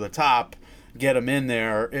him over the top, get him in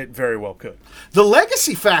there? It very well could. The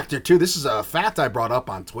legacy factor, too, this is a fact I brought up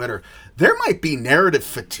on Twitter. There might be narrative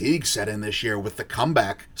fatigue set in this year with the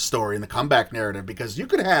comeback story and the comeback narrative, because you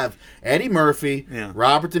could have Eddie Murphy,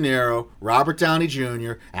 Robert De Niro, Robert Downey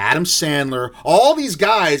Jr., Adam Sandler, all these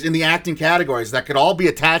guys in the acting categories that could all be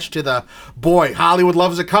attached to the, boy, Hollywood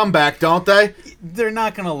loves a comeback, don't they? They're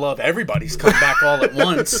not going to love everybody's comeback all at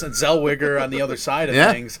once, and Zellweger on the other side of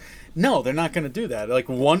things. No, they're not going to do that. Like,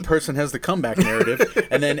 one person has the comeback narrative,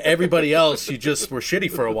 and then everybody else, you just were shitty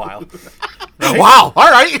for a while. Right? Wow, all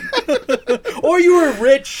right. Or you were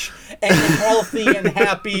rich and healthy and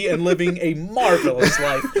happy and living a marvelous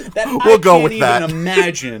life that I can't even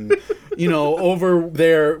imagine, over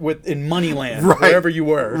there in Moneyland, wherever you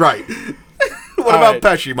were. Right. What about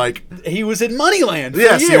Pesci, Mike? He was in Moneyland for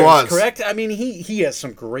years, he was. Correct? I mean, he has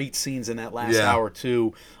some great scenes in that last hour,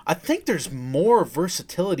 too. I think there's more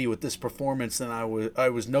versatility with this performance than I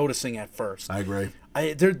was noticing at first. I agree.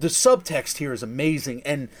 The subtext here is amazing,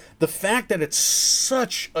 and the fact that it's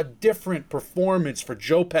such a different performance for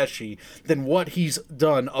Joe Pesci than what he's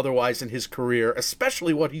done otherwise in his career,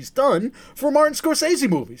 especially what he's done for Martin Scorsese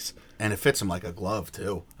movies. And it fits him like a glove,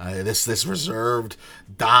 too. This reserved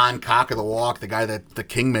Don Cock of the Walk, the guy the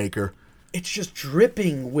Kingmaker. It's just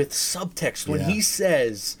dripping with subtext when he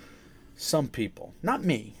says, some people, not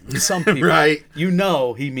me, some people, right?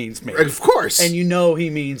 He means me. Of course. And he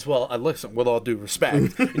means, well, listen, with all due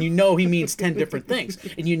respect, and he means 10 different things.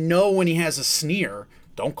 And when he has a sneer,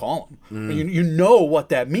 don't call him. And you know what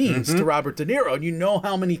that means to Robert De Niro. And you know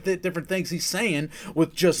how many different things he's saying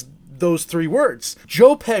with just those 3 words.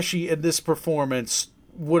 Joe Pesci in this performance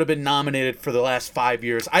would have been nominated for the last 5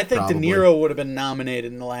 years. I think De Niro would have been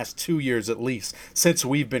nominated in the last 2 years at least, since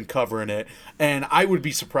we've been covering it. And I would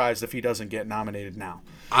be surprised if he doesn't get nominated now.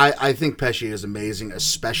 I think Pesci is amazing,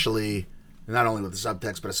 especially not only with the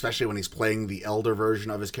subtext, but especially when he's playing the elder version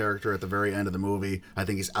of his character at the very end of the movie. I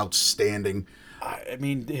think he's outstanding. I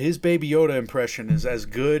mean, his Baby Yoda impression is as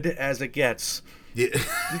good as it gets. Yeah.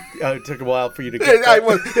 It took a while for you to get there.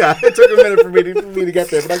 It took a minute for me to get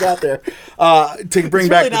there, but I got there. To bring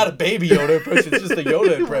back, really not a Baby Yoda impression; it's just a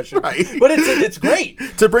Yoda impression. Right. But it's great.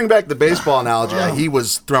 To bring back the baseball analogy, he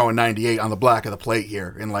was throwing 98 on the black of the plate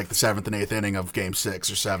here in like the 7th and 8th inning of Game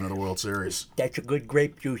 6 or 7 of the World Series. That's a good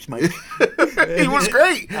grape juice, Mike. He was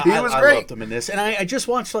great. I loved him in this, and I just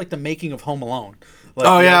watched like the making of Home Alone.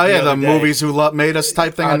 Like, the movies who made us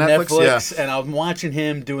type thing on Netflix. Yeah. And I'm watching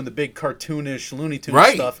him doing the big cartoonish Looney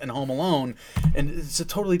Tunes stuff in Home Alone, and it's a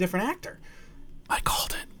totally different actor. I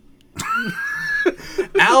called it.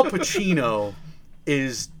 Al Pacino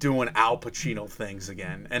is doing Al Pacino things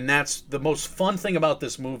again, and that's the most fun thing about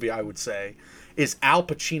this movie, I would say, is Al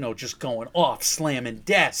Pacino just going off, slamming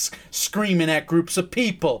desks, screaming at groups of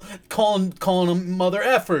people, calling them mother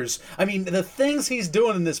effers. I mean, the things he's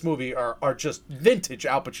doing in this movie are just vintage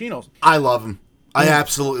Al Pacino. I love him. I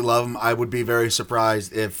absolutely love him. I would be very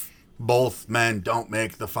surprised if both men don't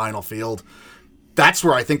make the final field. That's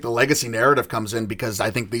where I think the legacy narrative comes in, because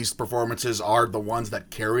I think these performances are the ones that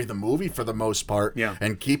carry the movie for the most part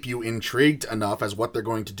and keep you intrigued enough as what they're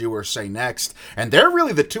going to do or say next. And they're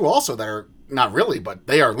really the two also that are, not really, but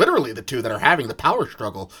they are literally the two that are having the power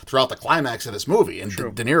struggle throughout the climax of this movie. And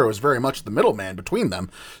De Niro is very much the middleman between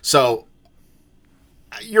them. So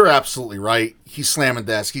you're absolutely right. He's slamming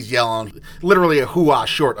desks. He's yelling. Literally a hoo-ah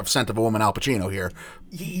short of Scent of a Woman Al Pacino here.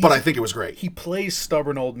 But I think it was great. He plays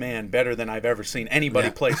stubborn old man better than I've ever seen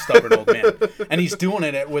anybody play stubborn old man. And he's doing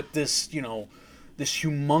it with this, this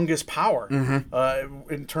humongous power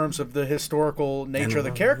in terms of the historical nature of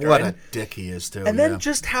the character. What a dick he is, too. And then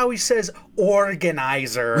just how he says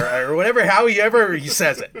organizer or whatever, however he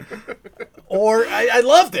says it. Or I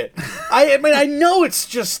loved it. I mean, I know it's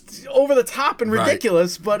just over the top and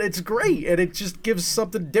ridiculous, but it's great. And it just gives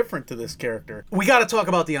something different to this character. We got to talk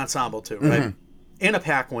about the ensemble, too, right? Anna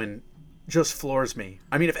Paquin just floors me.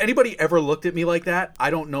 I mean, if anybody ever looked at me like that,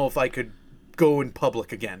 I don't know if I could go in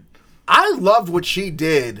public again. I loved what she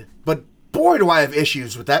did, but boy, do I have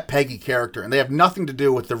issues with that Peggy character. And they have nothing to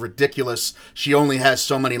do with the ridiculous, she only has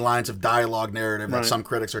so many lines of dialogue narrative that some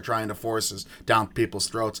critics are trying to force down people's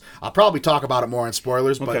throats. I'll probably talk about it more in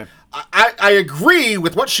spoilers, but I agree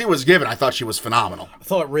with what she was given. I thought she was phenomenal. I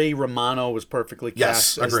thought Ray Romano was perfectly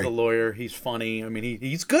cast as the lawyer. He's funny. I mean,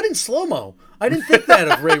 he's good in slow-mo. I didn't think that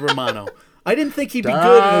of Ray Romano. I didn't think he'd be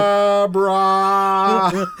good I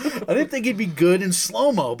didn't think he'd be good in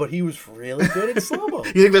slow-mo, but he was really good in slow-mo.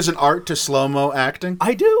 You think there's an art to slow-mo acting?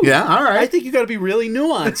 I do. Yeah, all right. I think you got to be really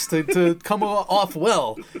nuanced to come off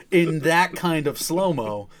well in that kind of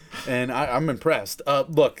slow-mo, and I'm impressed.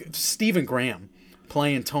 Look, Stephen Graham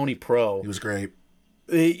playing Tony Pro. He was great.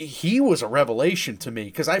 He was a revelation to me,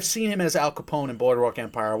 because I've seen him as Al Capone in Boardwalk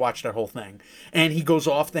Empire. I watched that whole thing. And he goes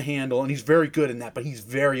off the handle, and he's very good in that, but he's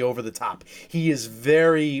very over the top. He is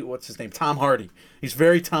very, what's his name? Tom Hardy. He's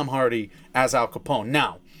very Tom Hardy as Al Capone.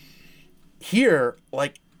 Now, here,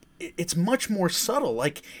 it's much more subtle.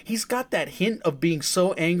 Like, he's got that hint of being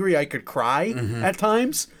so angry I could cry at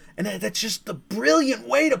times. And that's just the brilliant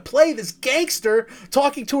way to play this gangster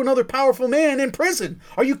talking to another powerful man in prison.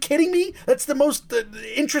 Are you kidding me? That's the most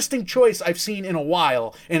interesting choice I've seen in a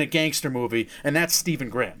while in a gangster movie, and that's Stephen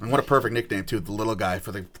Graham. And what a perfect nickname, too, the little guy,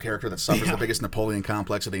 for the character that suffers the biggest Napoleon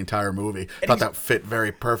complex of the entire movie. I thought that fit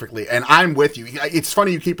very perfectly. And I'm with you. It's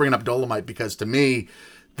funny you keep bringing up Dolomite, because to me,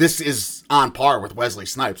 this is on par with Wesley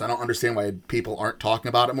Snipes. I don't understand why people aren't talking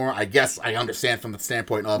about it more. I guess I understand from the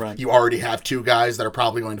standpoint of you already have two guys that are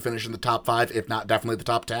probably going to finish in the top 5, if not definitely the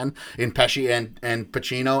top 10, in Pesci and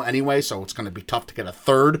Pacino anyway, so it's going to be tough to get a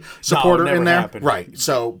third supporter in there. Happened. Right.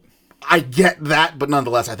 So I get that, but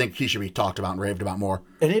nonetheless, I think he should be talked about and raved about more.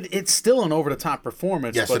 And it's still an over-the-top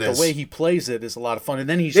performance, but the way he plays it is a lot of fun. And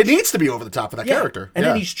then it needs to be over the top for that character. And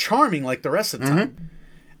then he's charming like the rest of the time.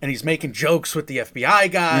 And he's making jokes with the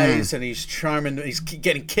FBI guys, and he's charming. He's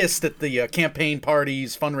getting kissed at the campaign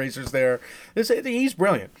parties, fundraisers there. He's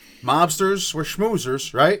brilliant. Mobsters were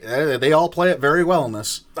schmoozers, right? They all play it very well in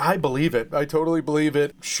this. I believe it. I totally believe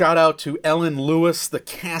it. Shout out to Ellen Lewis, the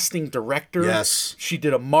casting director. Yes. She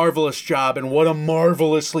did a marvelous job, and what a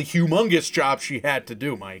marvelously humongous job she had to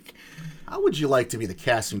do, Mike. How would you like to be the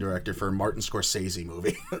casting director for a Martin Scorsese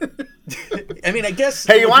movie? I mean, I guess...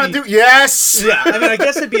 Hey, you want to do... Yes! Yeah, I mean, I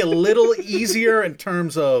guess it'd be a little easier in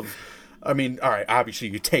terms of... I mean, all right, obviously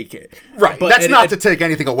you take it. Right, but that's not to take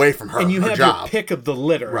anything away from her and you have job. Your pick of the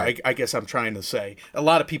litter, right. I guess I'm trying to say. A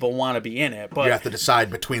lot of people want to be in it, but... You have to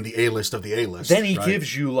decide between the A-list of the A-list. Then he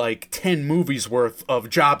gives you, 10 movies worth of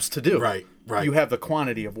jobs to do. Right. You have the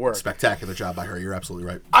quantity of work. Spectacular job by her, you're absolutely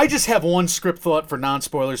right. I just have one script thought for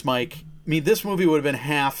non-spoilers, Mike. I mean, this movie would have been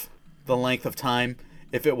half the length of time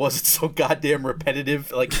if it wasn't so goddamn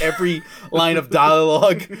repetitive. Like every line of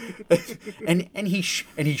dialogue, and he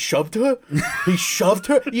shoved her. He shoved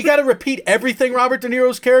her. You got to repeat everything. Robert De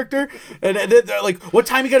Niro's character, and they're like, "What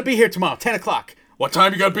time you got to be here tomorrow? 10 o'clock. What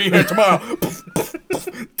time you got to be here tomorrow?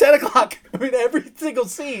 10 o'clock. I mean, every single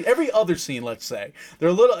scene, every other scene, let's say, they're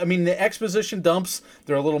a little. I mean, the exposition dumps,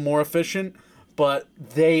 they're a little more efficient. But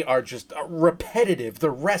they are just repetitive the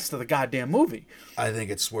rest of the goddamn movie. I think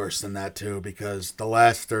it's worse than that, too, because the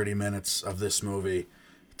last 30 minutes of this movie,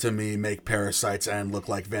 to me, make Parasite's End look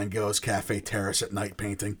like Van Gogh's Cafe Terrace at night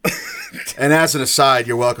painting. And as an aside,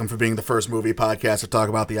 you're welcome for being the first movie podcast to talk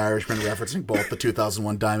about The Irishman, referencing both the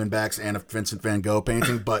 2001 Diamondbacks and a Vincent Van Gogh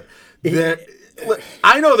painting. But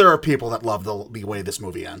I know there are people that love the way this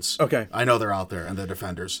movie ends. Okay. I know they're out there, and they're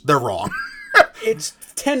defenders. They're wrong. It's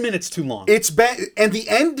 10 minutes too long. And the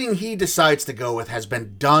ending he decides to go with has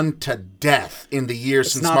been done to death in the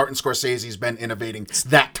years since Martin Scorsese's been innovating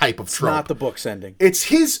that type of trope. It's not the book's ending. It's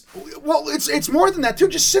his. Well, it's more than that too.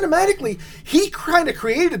 Just cinematically, he kind of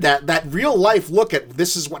created that real life look at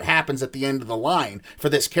this is what happens at the end of the line for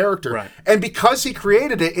this character. Right. And because he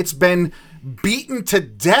created it, it's been beaten to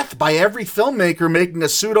death by every filmmaker making a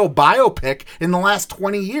pseudo biopic in the last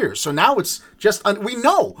 20 years. So now it's just we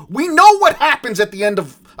know what happens at the end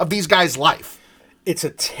of these guys' life. It's a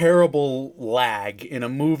terrible lag in a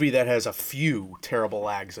movie that has a few terrible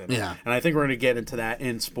lags in it. Yeah. And I think we're going to get into that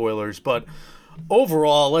in spoilers, but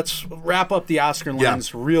overall, let's wrap up the Oscar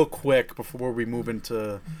lens real quick before we move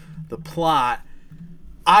into the plot.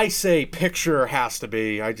 I say picture has to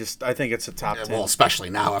be. I think it's a top 10. Well,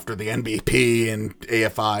 especially now after the NBP and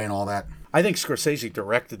AFI and all that. I think Scorsese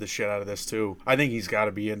directed the shit out of this too. I think he's got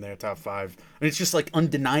to be in there, top 5. I mean, it's just like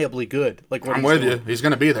undeniably good. Like what I'm with you. He's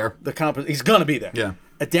going to be there. He's going to be there. Yeah.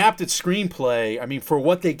 Adapted screenplay. I mean, for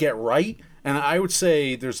what they get right, and I would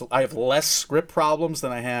say I have less script problems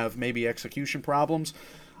than I have maybe execution problems.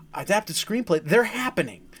 Adapted screenplay, they're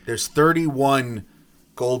happening. There's 31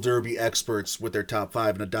 Gold Derby experts with their top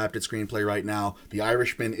 5 in adapted screenplay right now. The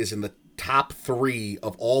Irishman is in the top 3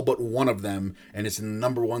 of all but one of them, and it's in the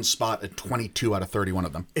number 1 spot at 22 out of 31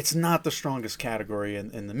 of them. It's not the strongest category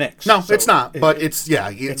in the mix. No, so it's not. But it's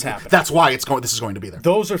happening. That's why this is going to be there.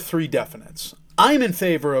 Those are 3 definites. I'm in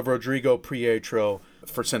favor of Rodrigo Prieto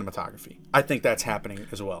for cinematography. I think that's happening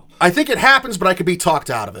as well. I think it happens, but I could be talked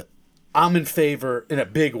out of it. I'm in favor in a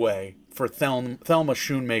big way for Thelma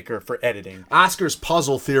Schoonmaker for editing. Oscar's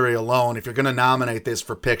puzzle theory alone, if you're going to nominate this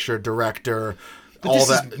for picture, director, but all this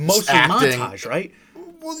that is mostly acting, montage, right?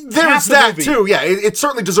 Well, there's that too. Yeah, it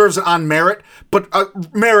certainly deserves it on merit, but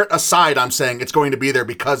merit aside, I'm saying it's going to be there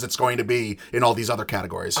because it's going to be in all these other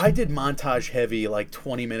categories. I did montage heavy, like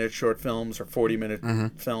 20-minute short films or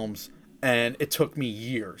 40-minute films, and it took me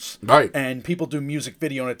years. Right. And people do music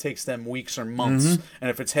video, and it takes them weeks or months.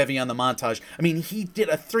 And if it's heavy on the montage, I mean, he did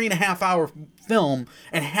a 3.5-hour film,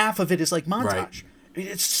 and half of it is like montage. Right.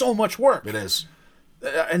 It's so much work. It is.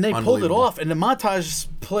 And they pulled it off, and the montages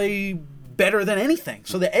play better than anything.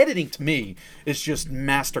 So the editing, to me, is just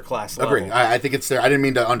masterclass level. Agree. I think it's there. I didn't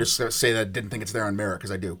mean to say that I didn't think it's there on merit,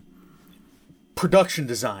 because I do. Production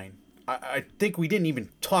design. I think we didn't even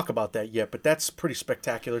talk about that yet, but that's pretty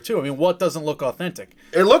spectacular, too. I mean, what doesn't look authentic?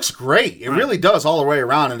 It looks great. It really does all the way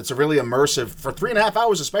around, and it's a really immersive, for 3.5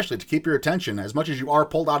 hours especially, to keep your attention. As much as you are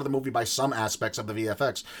pulled out of the movie by some aspects of the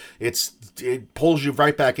VFX, it pulls you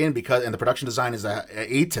right back in, and the production design is an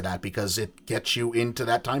aid to that, because it gets you into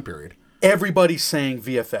that time period. Everybody's saying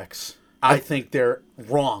VFX. I think they're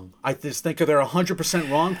wrong. I just think they're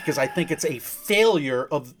 100% wrong, because I think it's a failure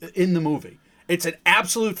in the movie. It's an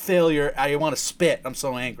absolute failure. I want to spit. I'm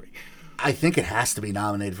so angry. I think it has to be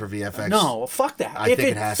nominated for VFX. No, fuck that. I think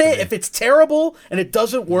it has to be. If it's terrible and it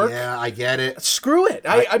doesn't work, yeah, I get it. Screw it.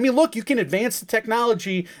 I mean, look, you can advance the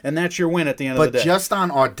technology, and that's your win at the end of the day. But just on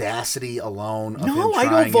Audacity alone, no, I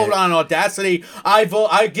don't vote on Audacity.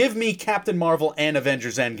 I give me Captain Marvel and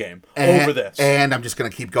Avengers Endgame over this. And I'm just going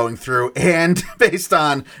to keep going through. And based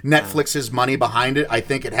on Netflix's money behind it, I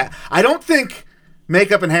think it has. I don't think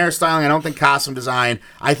makeup and hairstyling, I don't think costume design.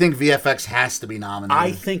 I think VFX has to be nominated.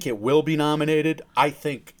 I think it will be nominated. I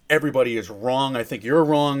think everybody is wrong. I think you're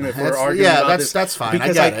wrong if we're arguing about this. That's fine.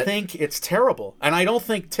 Because I think it's terrible. And I don't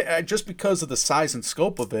think, just because of the size and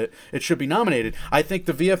scope of it, it should be nominated. I think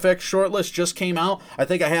the VFX shortlist just came out. I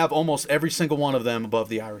think I have almost every single one of them above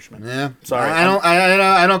The Irishman. Yeah. Sorry.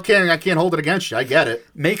 I can't hold it against you. I get it.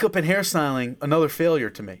 Makeup and hairstyling, another failure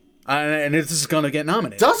to me. And this is going to get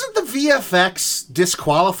nominated. Doesn't the VFX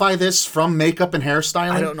disqualify this from makeup and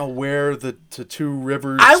hairstyling? I don't know where the two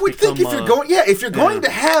rivers. I would think if you're going to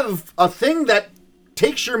have a thing that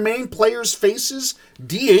takes your main players' faces,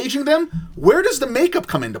 de-aging them. Where does the makeup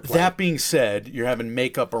come into play? That being said, you're having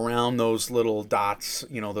makeup around those little dots,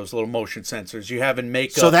 those little motion sensors. You're having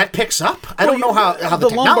makeup. So that picks up? I don't know how the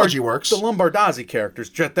technology works. The Lombardozzi characters,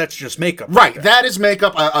 that's just makeup. Right, that is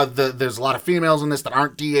makeup. There's a lot of females in this that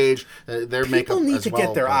aren't de-aged. Their makeup People need to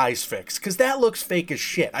get their eyes fixed, because that looks fake as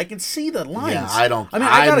shit. I can see the lines. Yeah, I don't. I got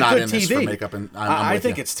I'm a good not in TV. This for makeup, and I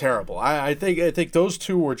think it's terrible. I think those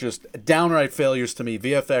two were just downright failures to me.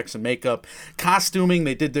 VFX and makeup, costuming.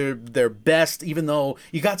 They did their best, even though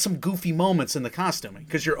you got some goofy moments in the costuming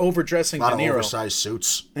because you're overdressing De Niro. A lot of oversized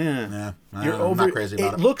suits. Yeah. I'm not crazy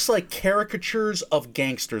about it. It looks like caricatures of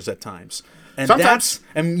gangsters at times. And sometimes.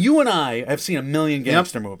 And you and I have seen a million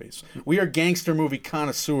gangster movies. We are gangster movie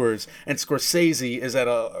connoisseurs, and Scorsese is at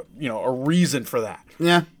a reason for that.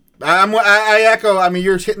 Yeah. I echo. I mean,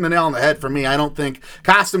 you're hitting the nail on the head for me. I don't think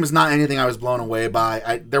costume is not anything I was blown away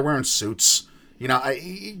by. They're wearing suits.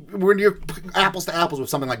 When you're apples to apples with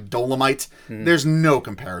something like Dolomite, there's no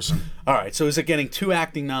comparison. All right, so is it getting 2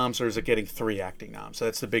 acting noms or is it getting 3 acting noms? So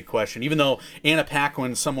that's the big question. Even though Anna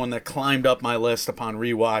Paquin's someone that climbed up my list upon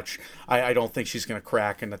rewatch, I don't think she's going to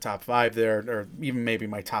crack in the top 5 there, or even maybe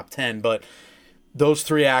my top 10. But those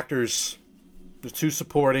 3 actors, the 2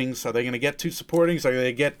 supportings, are they going to get 2 supportings or are they going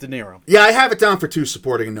to get De Niro? Yeah, I have it down for 2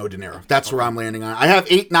 supporting and no De Niro. That's where I'm landing on. I have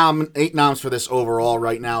 8 noms for this overall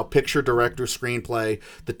right now. Picture, director, screenplay.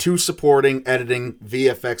 The 2 supporting, editing,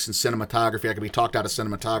 VFX, and cinematography. I could be talked out of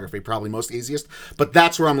cinematography, probably most easiest. But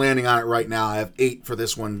that's where I'm landing on it right now. I have 8 for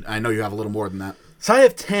this one. I know you have a little more than that. So I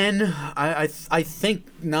have 10. I think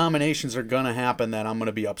nominations are going to happen that I'm going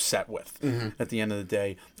to be upset with at the end of the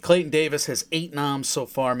day. Clayton Davis has 8 noms so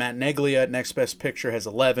far. Matt Neglia, Next Best Picture, has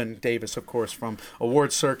 11. Davis, of course, from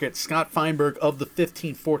Award Circuit. Scott Feinberg, of the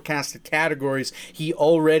 15 forecasted categories, he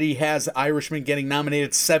already has The Irishman getting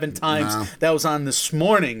nominated 7 times. Wow. That was on this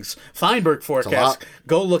morning's Feinberg forecast.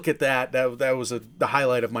 Go look at that. That was the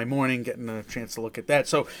highlight of my morning, getting a chance to look at that.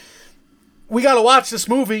 So we got to watch this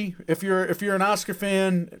movie. If you're an Oscar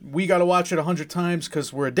fan, we got to watch it 100 times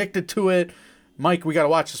because we're addicted to it. Mike, we got to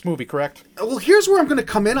watch this movie, correct? Well, here's where I'm going to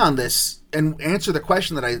come in on this and answer the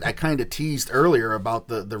question that I kind of teased earlier about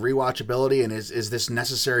the rewatchability and is this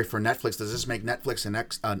necessary for Netflix? Does this make Netflix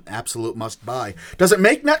an absolute must-buy? Does it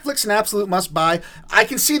make Netflix an absolute must-buy? I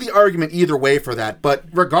can see the argument either way for that, but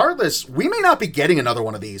regardless, we may not be getting another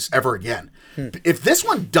one of these ever again. If this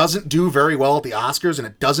one doesn't do very well at the Oscars and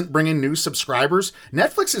it doesn't bring in new subscribers,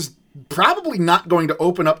 Netflix is probably not going to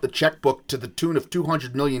open up the checkbook to the tune of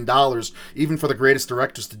 $200 million, even for the greatest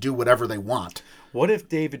directors to do whatever they want. What if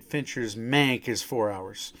David Fincher's Mank is 4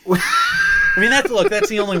 hours? I mean, that's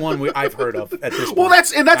the only one I've heard of at this point. Well,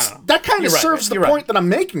 that kind of serves the point that I'm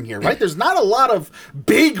making here, right? There's not a lot of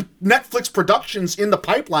big Netflix productions in the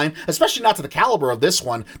pipeline, especially not to the caliber of this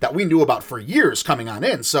one that we knew about for years coming on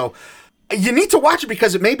in. So you need to watch it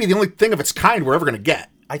because it may be the only thing of its kind we're ever going to get.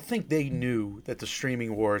 I think they knew that the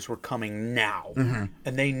streaming wars were coming now, and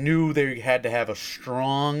they knew they had to have a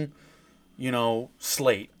strong,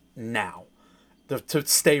 slate now to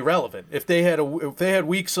stay relevant. If they had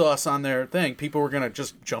weak sauce on their thing, people were gonna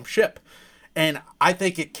just jump ship, and I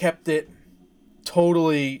think it kept it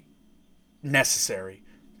totally necessary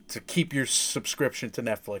to keep your subscription to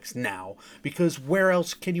Netflix now, because where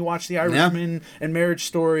else can you watch The Irishman and Marriage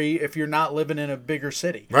Story if you're not living in a bigger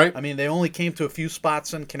city? Right. I mean, they only came to a few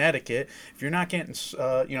spots in Connecticut. If you're not getting,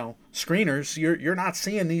 screeners, you're not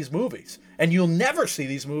seeing these movies, and you'll never see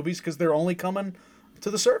these movies because they're only coming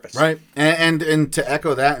to the service. Right. And to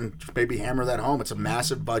echo that and maybe hammer that home, it's a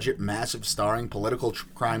massive budget, massive starring political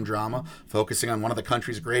crime drama focusing on one of the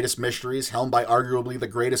country's greatest mysteries, helmed by arguably the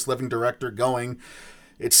greatest living director going.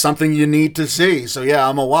 It's something you need to see. So, yeah,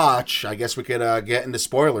 I'm a watch. I guess we could get into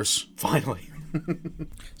spoilers. Finally.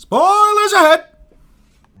 Spoilers ahead!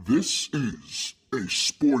 This is a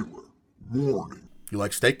spoiler warning. You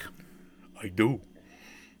like steak? I do.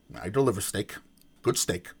 I deliver steak. Good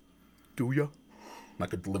steak. Do ya? I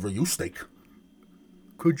could deliver you steak.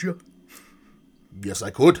 Could ya? Yes,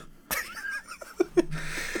 I could.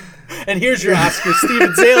 And here's your Oscar,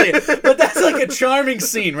 Steven Zalia. But that's like a charming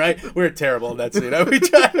scene, right? We're terrible at that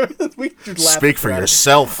scene. We should laugh. Speak for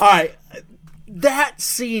yourself. All right. That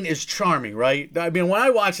scene is charming, right? I mean, when I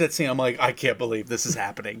watch that scene, I'm like, I can't believe this is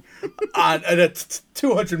happening on a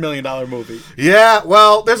 $200 million movie. Yeah,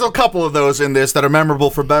 well, there's a couple of those in this that are memorable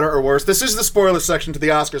for better or worse. This is the spoiler section to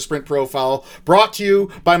the Oscar Sprint Profile, brought to you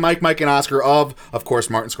by Mike, and Oscar of course,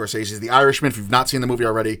 Martin Scorsese's The Irishman. If you've not seen the movie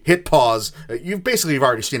already, hit pause. You've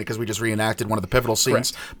already seen it because we just reenacted one of the pivotal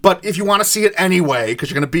scenes. Correct. But if you want to see it anyway, because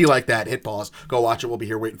you're going to be like that, hit pause. Go watch it. We'll be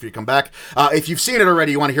here waiting for you to come back. If you've seen it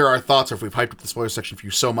already, you want to hear our thoughts, or if we've hyped up the spoiler section for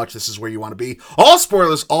you so much. This is where you want to be. All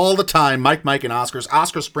spoilers all the time. Mike, and Oscar's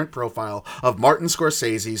Oscar sprint profile of Martin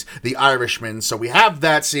Scorsese's The Irishman. So we have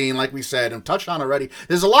that scene, like we said, and touched on already.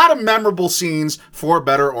 There's a lot of memorable scenes, for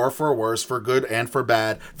better or for worse, for good and for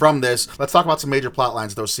bad, from this. Let's talk about some major plot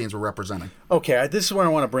lines those scenes were representing. Okay, this is where I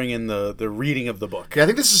want to bring in the reading of the book. Okay, I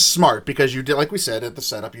think this is smart because you did, like we said at the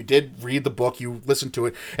setup, you did read the book, you listened to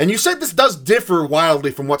it, and you said this does differ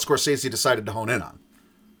wildly from what Scorsese decided to hone in on.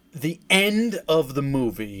 The end of the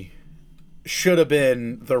movie should have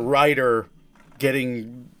been the writer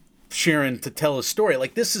getting Sheeran to tell a story.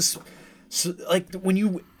 Like, this is like when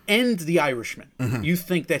you end The Irishman, you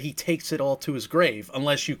think that he takes it all to his grave,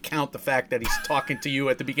 unless you count the fact that he's talking to you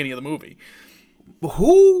at the beginning of the movie.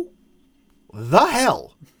 Who the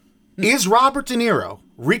hell is Robert De Niro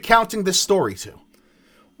recounting this story to?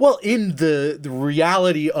 Well, in the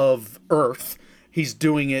reality of Earth, he's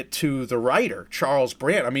doing it to the writer, Charles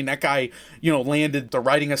Brandt. I mean, that guy, landed the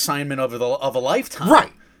writing assignment of a lifetime.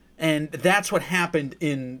 Right. And that's what happened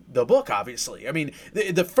in the book, obviously. I mean,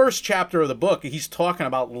 the first chapter of the book, he's talking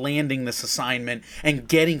about landing this assignment and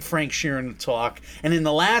getting Frank Sheeran to talk. And in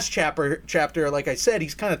the last chapter, like I said,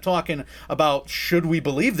 he's kind of talking about, should we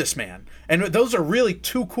believe this man? And those are really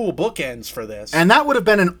two cool bookends for this. And that would have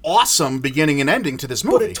been an awesome beginning and ending to this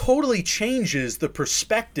movie. But it totally changes the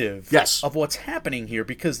perspective of what's happening here,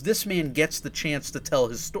 because this man gets the chance to tell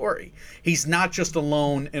his story. He's not just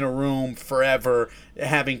alone in a room forever,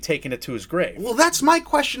 having taken it to his grave. Well, that's my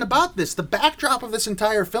question about this. The backdrop of this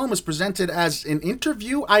entire film is presented as an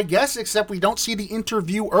interview, I guess, except we don't see the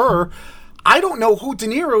interviewer. I don't know who De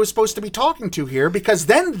Niro is supposed to be talking to here, because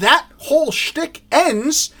then that whole shtick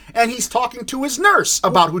ends, and he's talking to his nurse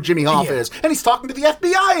about who Jimmy Hoffa is, and he's talking to the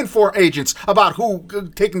FBI and 4 agents about who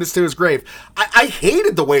taking this to his grave. I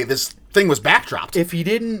hated the way this thing was backdropped. If he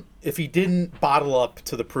didn't bottle up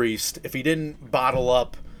to the priest, if he didn't bottle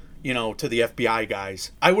up, to the FBI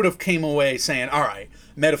guys, I would have came away saying, all right,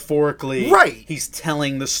 metaphorically, he's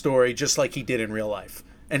telling the story just like he did in real life.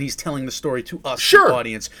 And he's telling the story to us, the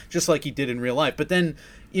audience, just like he did in real life. But then,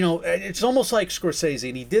 it's almost like Scorsese,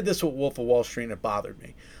 and he did this with Wolf of Wall Street, and it bothered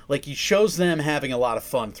me. Like, he shows them having a lot of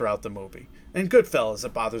fun throughout the movie. And Goodfellas,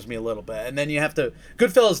 it bothers me a little bit. And then you have to...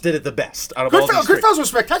 Goodfellas did it the best out of all these three. Goodfellas was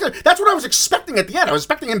spectacular. That's what I was expecting at the end. I was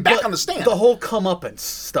expecting him back on the stand. The whole comeuppance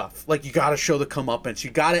stuff. Like, you got to show the comeuppance. You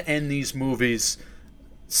got to end these movies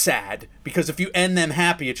sad. Because if you end them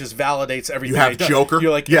happy, it just validates everything. You have Joker.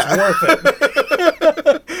 You're like, it's worth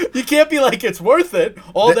it. You can't be like, it's worth it.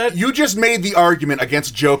 You just made the argument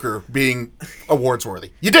against Joker being awards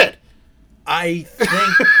worthy. You did. I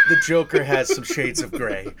think the Joker has some shades of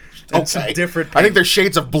gray. And some different paint. I think there's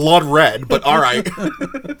shades of blood red, but all right.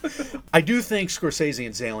 I do think Scorsese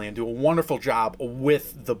and Zalian do a wonderful job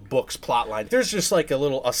with the book's plotline. There's just like a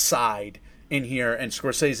little aside in here, and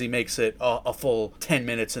Scorsese makes it a full 10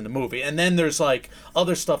 minutes in the movie. And then there's like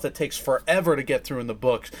other stuff that takes forever to get through in the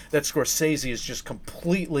books that Scorsese is just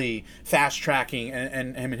completely fast-tracking,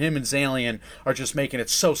 and him and Zalian are just making it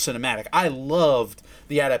so cinematic. I loved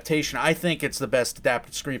the adaptation. I think it's the best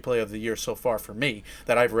adapted screenplay of the year so far for me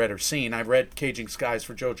that I've read or seen. I've read Caging Skies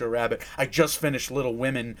for Jojo Rabbit. I just finished Little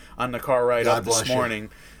Women on the car ride up this morning.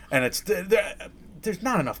 And there's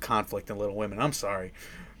not enough conflict in Little Women. I'm sorry.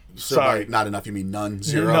 So sorry. Not enough, you mean none?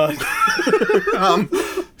 Zero?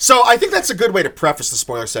 So I think that's a good way to preface the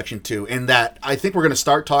spoiler section, too, in that I think we're going to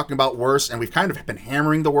start talking about worse, and we've kind of been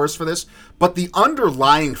hammering the worst for this, but the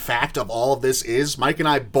underlying fact of all of this is Mike and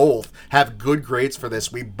I both have good grades for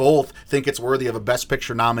this. We both think it's worthy of a Best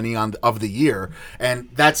Picture nominee of the year, and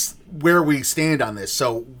that's where we stand on this.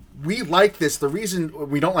 So we like this. The reason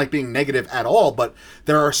we don't like being negative at all, but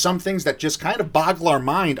there are some things that just kind of boggle our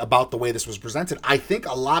mind about the way this was presented. I think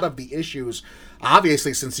a lot of the issues,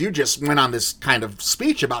 obviously, since you just went on this kind of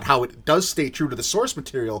speech about how it does stay true to the source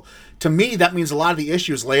material, to me, that means a lot of the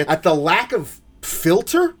issues lay at the lack of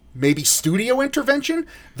filter, maybe studio intervention,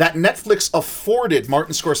 that Netflix afforded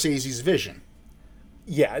Martin Scorsese's vision.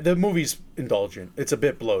 Yeah, the movie's indulgent. It's a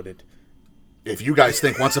bit bloated. If you guys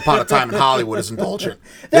think Once Upon a Time in Hollywood is indulgent,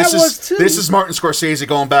 this is Martin Scorsese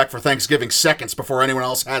going back for Thanksgiving seconds before anyone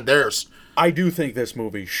else had theirs. I do think this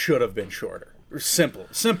movie should have been shorter.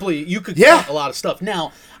 Simply, you could cut a lot of stuff.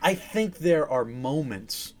 Now, I think there are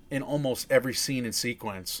moments in almost every scene and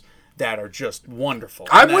sequence that are just wonderful.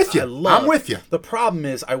 I'm with you. The problem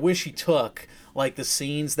is, I wish he took like the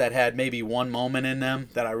scenes that had maybe one moment in them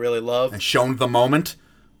that I really loved and shown the moment.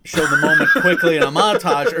 Show the moment quickly in a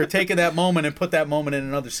montage, or taking that moment and put that moment in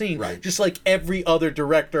another scene. Right. Just like every other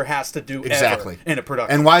director has to do in a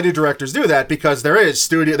production. And why do directors do that? Because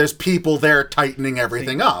there's people there tightening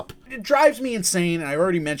everything up. it drives me insane. And I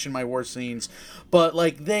already mentioned my worst scenes, but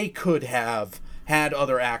like they could have had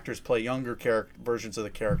other actors play younger versions of the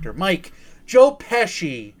character. Mike, Joe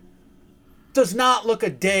Pesci does not look a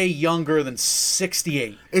day younger than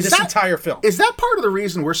 68. Entire film. Is that part of the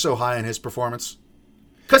reason we're so high on his performance?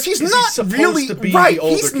 Because he's not really to be right.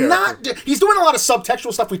 He's character. Not. He's doing a lot of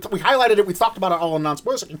subtextual stuff. We highlighted it. We talked about it all in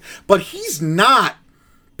non-spoiler section. But he's not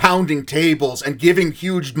pounding tables and giving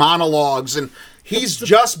huge monologues, and he's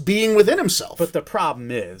just being within himself. But the problem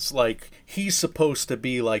is, like, he's supposed to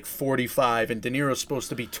be like 45, and De Niro's supposed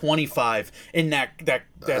to be 25 in that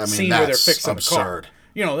scene where they're fixing the car.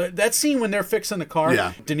 You know, that scene when they're fixing the car.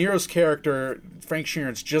 Yeah. De Niro's character, Frank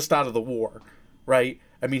Sheeran's just out of the war, right?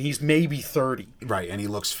 I mean, he's maybe 30. Right, and he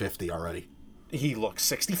looks 50 already. He looks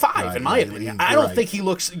 65, in my opinion. I don't think he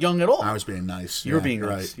looks young at all. I was being nice. You're being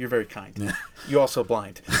nice. Right. You're very kind. Yeah. You're also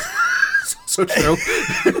blind. So true.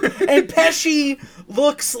 And Pesci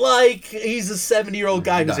looks like he's a 70-year-old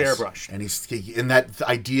guy who's airbrushed. And he's in that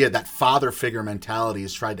idea, that father figure mentality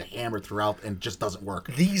is tried to hammer throughout and just doesn't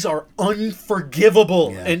work. These are unforgivable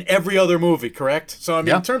in every other movie, correct? So, I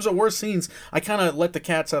mean, in terms of worst scenes, I kind of let the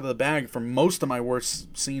cats out of the bag for most of my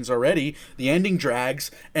worst scenes already. The ending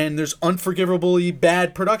drags, and there's unforgivably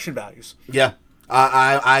bad production values. Yeah.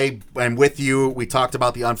 I am with you. We talked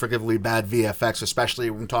about the unforgivably bad VFX, especially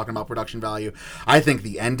when talking about production value. I think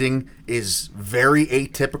the ending is very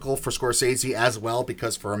atypical for Scorsese as well,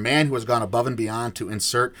 because for a man who has gone above and beyond to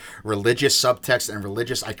insert religious subtext and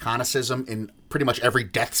religious iconicism in pretty much every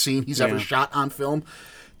death scene he's ever shot on film,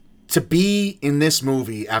 to be in this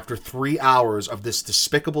movie after 3 hours of this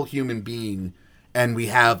despicable human being, and we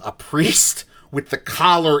have a priest with the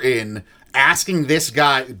collar in asking this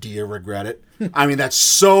guy, do you regret it? I mean, that's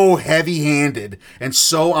so heavy-handed and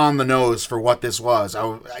so on the nose for what this was.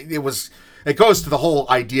 It goes to the whole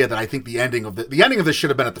idea that I think the ending of this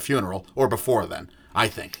should have been at the funeral or before then, I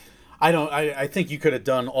think. I think you could have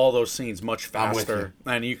done all those scenes much faster,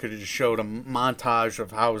 and you could have just showed a montage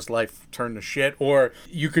of how his life turned to shit, or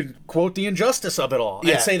you could quote the injustice of it all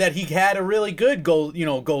and say that he had a really good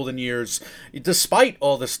golden years, despite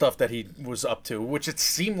all the stuff that he was up to, which it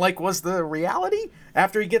seemed like was the reality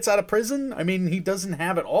after he gets out of prison. I mean, he doesn't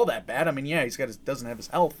have it all that bad. I mean, doesn't have his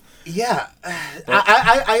health. Yeah,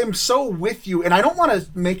 I am so with you, and I don't want to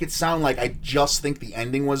make it sound like I just think the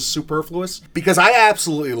ending was superfluous, because I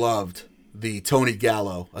absolutely loved the Tony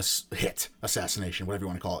Gallo assassination, whatever you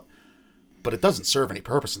want to call it, but it doesn't serve any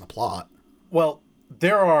purpose in the plot. Well,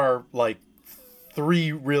 there are like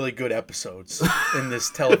 3 really good episodes in this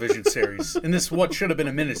television series, in this what should have been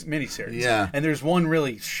a miniseries. Yeah. And there's one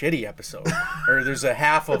really shitty episode, or there's a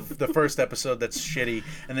half of the first episode that's shitty,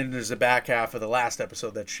 and then there's a back half of the last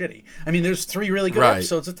episode that's shitty. I mean, there's 3 really good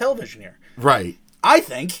episodes of television here. Right. I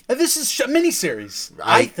think this is a miniseries.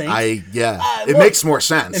 It makes more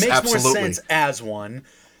sense. It makes more sense as one.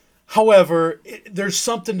 However, there's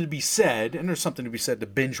something to be said, and there's something to be said to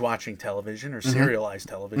binge watching television or serialized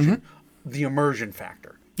television. Mm-hmm. The immersion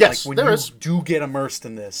factor. Yes, like when you do get immersed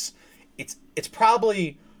in this, it's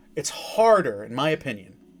harder, in my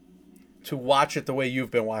opinion, to watch it the way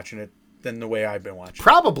you've been watching it than the way I've been watching it.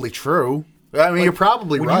 Probably true. I mean, you're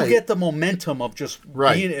probably right. When you get the momentum of just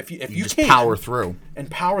being, if you just can power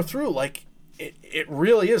through, like it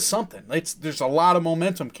really is something. There's a lot of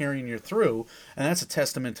momentum carrying you through, and that's a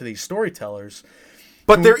testament to these storytellers.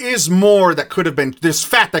 But there is more that could have been, there's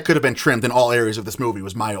fat that could have been trimmed in all areas of this movie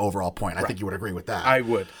was my overall point. I think you would agree with that. I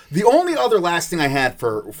would. The only other last thing I had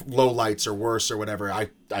for low lights or worse or whatever, I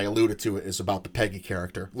alluded to it, is about the Peggy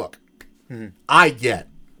character. Look, I get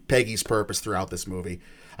Peggy's purpose throughout this movie.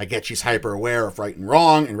 I get she's hyper aware of right and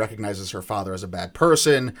wrong and recognizes her father as a bad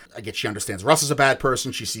person. I get she understands Russ is a bad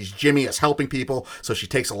person. She sees Jimmy as helping people, so she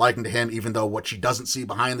takes a liking to him, even though what she doesn't see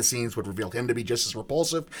behind the scenes would reveal him to be just as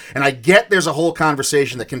repulsive. And I get there's a whole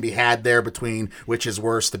conversation that can be had there between which is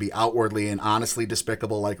worse, to be outwardly and honestly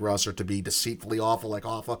despicable like Russ or to be deceitfully awful like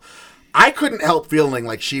Hoffa. I couldn't help feeling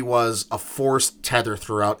like she was a forced tether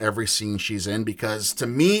throughout every scene she's in, because to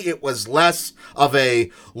me it was less of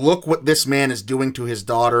a look what this man is doing to his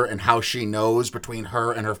daughter and how she knows between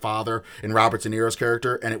her and her father in Robert De Niro's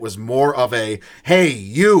character, and it was more of a, hey,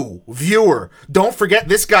 you, viewer, don't forget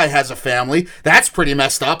this guy has a family. That's pretty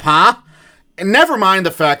messed up, huh? And never mind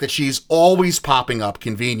the fact that she's always popping up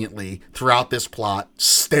conveniently throughout this plot,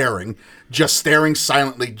 just staring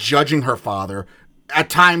silently, judging her father, at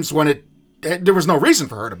times when there was no reason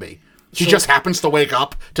for her to be. She just happens to wake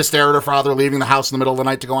up to stare at her father leaving the house in the middle of the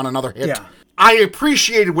night to go on another hit. Yeah. I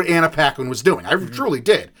appreciated what Anna Paquin was doing. I truly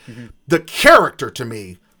did. Mm-hmm. The character, to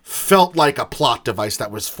me, felt like a plot device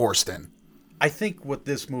that was forced in. I think what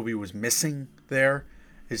this movie was missing there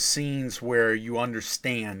his scenes where you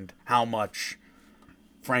understand how much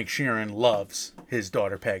Frank Sheeran loves his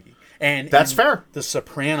daughter Peggy. And that's fair. The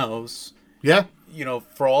Sopranos, yeah, you know,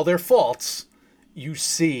 for all their faults, you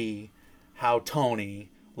see how Tony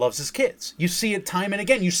loves his kids. You see it time and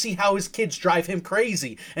again. You see how his kids drive him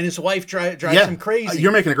crazy, and his wife drives him crazy.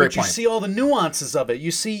 You're making a great point. You see all the nuances of it. You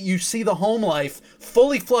see the home life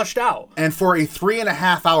fully flushed out. And for a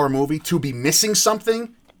 3.5-hour movie to be missing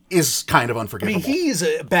something is kind of unforgivable. I mean, he's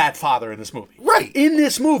a bad father in this movie. Right. In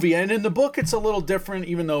this movie. And in the book, it's a little different,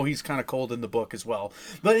 even though he's kind of cold in the book as well.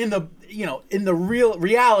 But in the real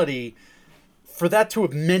reality, for that to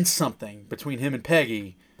have meant something between him and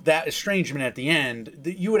Peggy, that estrangement at the end,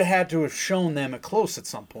 you would have had to have shown them close at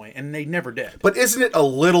some point, and they never did. But isn't it a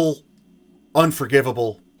little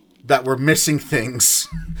unforgivable that we're missing things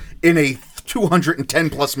in a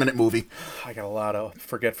 210-plus minute movie? I got a lot of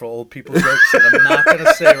forgetful old people jokes that I'm not going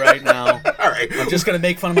to say right now. All right. I'm just going to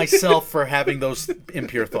make fun of myself for having those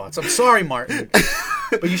impure thoughts. I'm sorry, Martin.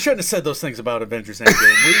 But you shouldn't have said those things about Avengers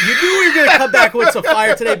Endgame. You knew we were going to come back with some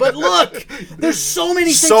fire today. But look, there's so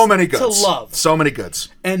many things to love. So many goods.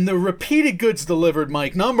 And the repeated goods delivered,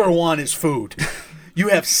 Mike, number one is food. You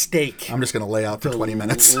have steak. I'm just going to lay out for 20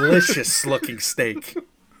 minutes. Delicious-looking steak.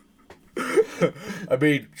 I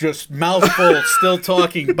mean, just mouthful, still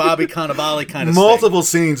talking Bobby Cannavale kind of multiple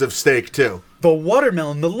scenes of steak, too. The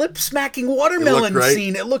watermelon, the lip-smacking watermelon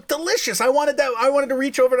scene, it looked delicious. I wanted to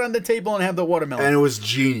reach over on the table and have the watermelon. And it was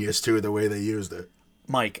genius, too, the way they used it.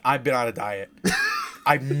 Mike, I've been on a diet.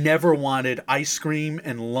 I've never wanted ice cream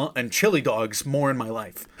and chili dogs more in my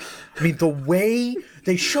life. I mean, the way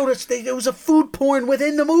they showed us, there was a food porn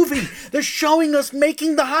within the movie. They're showing us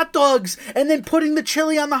making the hot dogs and then putting the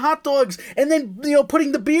chili on the hot dogs and then,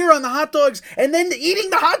 putting the beer on the hot dogs and then eating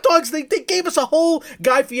the hot dogs. They gave us a whole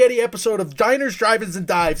Guy Fieri episode of diners, drive-ins, and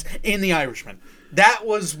dives in The Irishman. That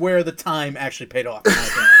was where the time actually paid off.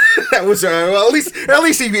 That was well, at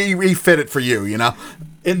least he fit it for you,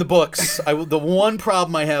 In the books, the one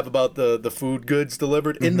problem I have about the food goods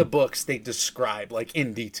delivered, in the books, they describe, like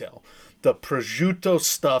in detail, the prosciutto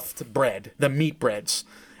stuffed bread, the meat breads,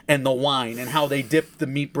 and the wine, and how they dipped the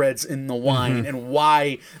meat breads in the wine, and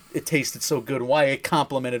why it tasted so good, why it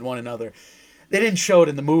complemented one another. They didn't show it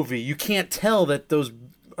in the movie. You can't tell that those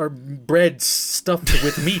are breads stuffed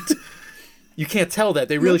with meat. You can't tell that.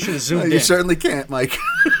 They really should have zoomed in. You certainly can't, Mike.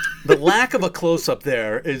 The lack of a close-up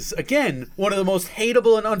there is, again, one of the most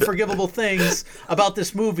hateable and unforgivable things about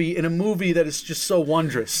this movie in a movie that is just so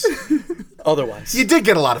wondrous otherwise. You did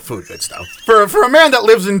get a lot of food goods, though. For a man that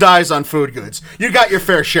lives and dies on food goods, you got your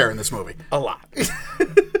fair share in this movie. A lot.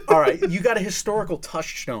 All right, you got a historical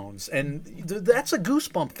touchstones, and that's a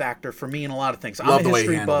goosebump factor for me in a lot of things. Love I'm a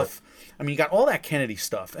history buff. I mean, you got all that Kennedy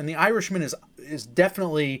stuff, and The Irishman is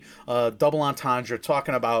definitely a double entendre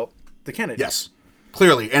talking about the Kennedys. Yes,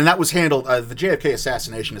 clearly. And that was handled, the JFK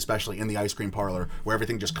assassination, especially in the ice cream parlor, where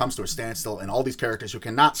everything just comes to a standstill, and all these characters who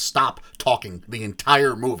cannot stop talking the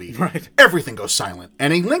entire movie. Right. Everything goes silent.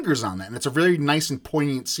 And he lingers on that, and it's a very nice and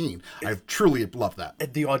poignant scene. I truly love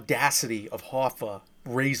that. The audacity of Hoffa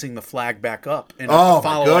raising the flag back up in a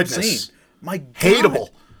follow-up scene. My God. Hateable.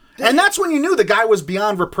 And that's when you knew the guy was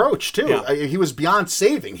beyond reproach, too. Yeah. He was beyond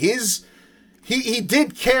saving. He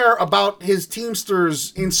did care about his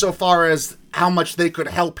Teamsters insofar as how much they could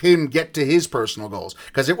help him get to his personal goals.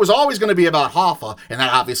 Because it was always going to be about Hoffa, and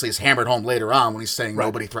that obviously is hammered home later on when he's saying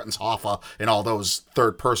nobody threatens Hoffa and all those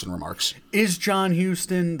third-person remarks. Is John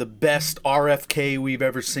Huston the best RFK we've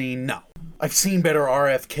ever seen? No. I've seen better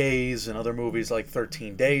RFKs in other movies like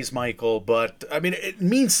 13 Days, Michael, but, I mean, it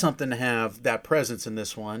means something to have that presence in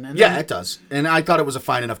this one. And yeah, it does. And I thought it was a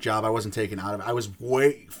fine enough job. I wasn't taken out of it. I was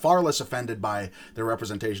far less offended by the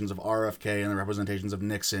representations of RFK and the representations of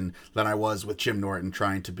Nixon than I was with Jim Norton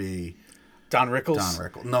trying to be Don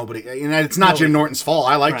Rickles. Nobody. It's not Jim Norton's fault.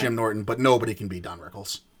 I like Jim Norton, but nobody can be Don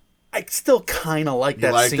Rickles. I still kind of like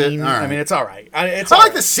that scene. Right. I mean, it's all right. I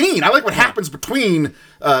like the scene. I like what happens between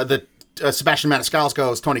the Sebastian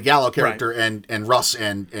Maniscalco's Tony Gallo character and Russ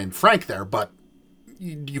and Frank there, but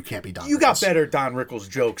you can't be Don Rickles. You got better Don Rickles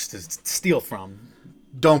jokes to steal from.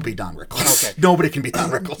 Don't be Don Rickles. Okay. Nobody can be Don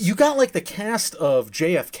Rickles. You got like the cast of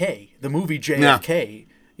JFK, the movie JFK.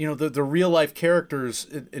 Yeah. The real life characters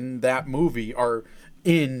in that movie are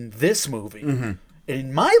in this movie. Mm-hmm.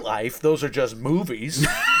 In my life, those are just movies,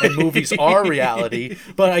 and movies are reality.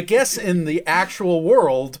 But I guess in the actual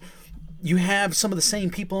world, you have some of the same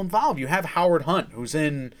people involved. You have Howard Hunt, who's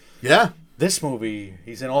in This movie,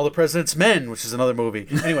 he's in All the President's Men, which is another movie.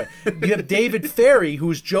 Anyway, you have David Ferry,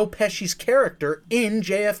 who's Joe Pesci's character in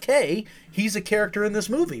JFK. He's a character in this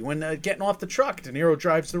movie. When getting off the truck, De Niro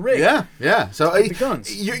drives the rig. Yeah. So the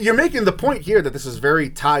guns. You're making the point here that this is very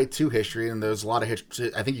tied to history, and there's a lot of history.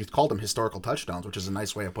 I think you called them historical touchstones, which is a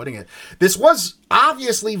nice way of putting it. This was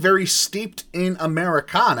obviously very steeped in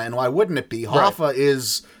Americana, and why wouldn't it be? Hoffa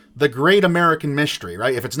is the great American mystery,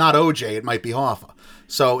 right? If it's not OJ, it might be Hoffa.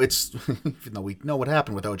 So it's, even though we know what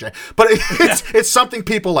happened with OJ, but it's something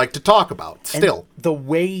people like to talk about still. And the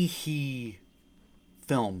way he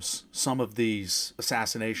films some of these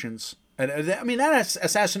assassinations, and I mean, that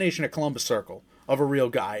assassination at Columbus Circle of a real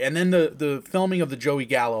guy, and then the filming of the Joey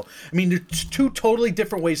Gallo. I mean, there's two totally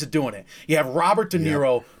different ways of doing it. You have Robert De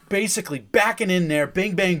Niro basically backing in there,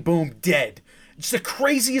 bing, bang, boom, dead. It's the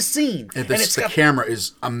craziest scene. And the camera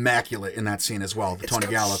is immaculate in that scene as well. The Tony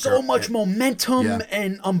Gallo. So much momentum,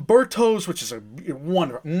 and Umberto's, which is a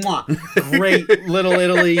wonderful, great Little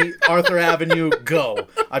Italy, Arthur Avenue, go.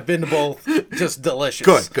 I've been to both, just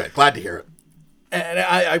delicious. Good. Glad to hear it. And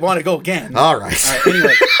I want to go again. All right.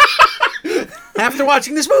 Anyway, after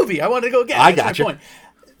watching this movie, I want to go again. I got you. Point.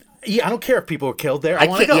 Yeah, I don't care if people are killed there. I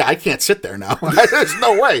want to go. Yeah, I can't sit there now. There's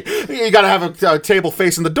no way. You got to have a table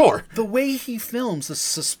facing the door. The way he films the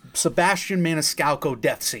Sebastian Maniscalco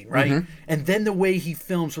death scene, right? Mm-hmm. And then the way he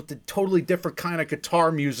films with the totally different kind of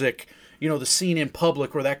guitar music, the scene in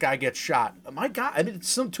public where that guy gets shot. My God, I mean,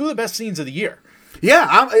 it's two of the best scenes of the year.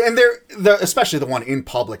 Yeah, and especially the one in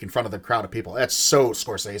public in front of the crowd of people. That's so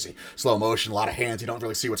Scorsese. Slow motion, a lot of hands. You don't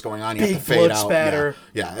really see what's going on. You have to fade blood out. Spatter.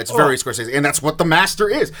 Yeah, it's very Scorsese, and that's what the master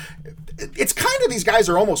is. It's kind of, these guys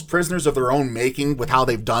are almost prisoners of their own making with how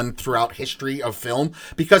they've done throughout history of film,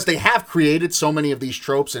 because they have created so many of these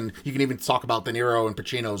tropes, and you can even talk about De Niro and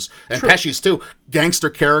Pacino's and Pesci's too, gangster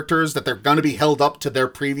characters that they're going to be held up to their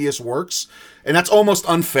previous works, and that's almost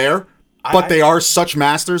unfair. But they are such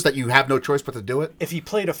masters that you have no choice but to do it. If he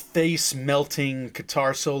played a face-melting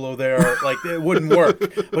guitar solo there, like, it wouldn't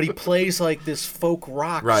work. But he plays like this folk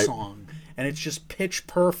rock song, and it's just pitch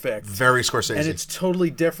perfect. Very Scorsese. And it's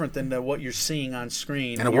totally different than what you're seeing on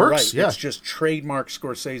screen. And it works, right. It's just trademark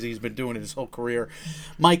Scorsese. He's been doing it his whole career.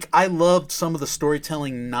 Mike, I loved some of the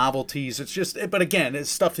storytelling novelties. It's just, but again,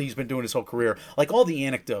 it's stuff that he's been doing his whole career. Like all the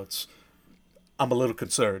anecdotes, I'm a little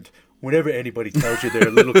concerned. Whenever anybody tells you they're a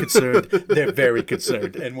little concerned, they're very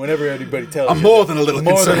concerned. And whenever anybody tells you... more than a little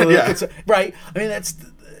concerned. Right. I mean, that's...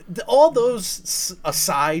 all those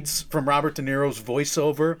asides from Robert De Niro's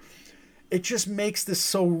voiceover, it just makes this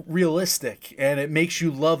so realistic. And it makes you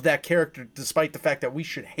love that character despite the fact that we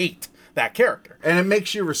should hate that character. And it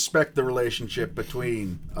makes you respect the relationship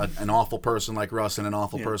between an awful person like Russ and an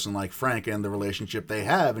awful person like Frank, and the relationship they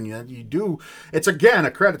have. And you do, it's again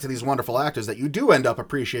a credit to these wonderful actors that you do end up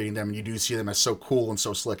appreciating them, and you do see them as so cool and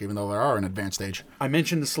so slick, even though they are an advanced age. I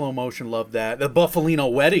mentioned the slow motion, love that. The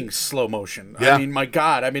Buffalino wedding slow motion. Yeah. I mean, my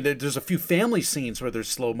God. I mean, there's a few family scenes where there's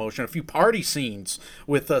slow motion, a few party scenes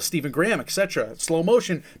with Stephen Graham, etc. Slow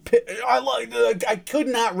motion. I could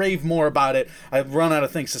not rave more about it. I've run out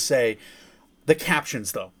of things to say. The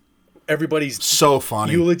captions, though. Everybody's so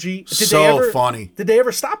funny. Eulogy. Funny. Did they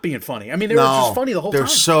ever stop being funny? I mean, they were just funny the whole time. They're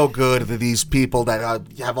so good. These people that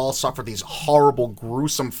have all suffered these horrible,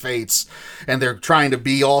 gruesome fates, and they're trying to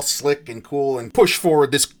be all slick and cool and push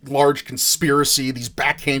forward this large conspiracy, these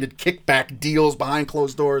backhanded kickback deals behind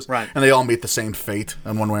closed doors. Right. And they all meet the same fate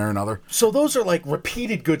in one way or another. So those are like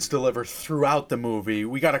repeated goods delivered throughout the movie.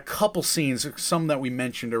 We got a couple scenes, some that we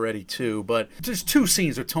mentioned already too, but there's two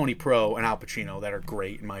scenes with Tony Pro and Al Pacino that are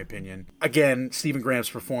great in my opinion. Again, Stephen Graham's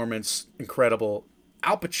performance, incredible.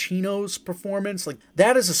 Al Pacino's performance, like,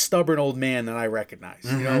 that is a stubborn old man that I recognize.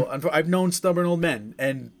 Mm-hmm. I've known stubborn old men,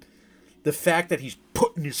 and the fact that he's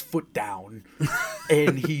putting his foot down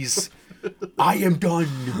and he's, I am done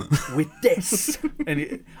with this.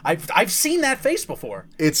 And I've seen that face before.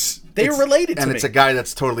 They're related to me. And it's a guy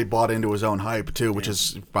that's totally bought into his own hype, too, which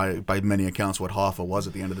is, by many accounts, what Hoffa was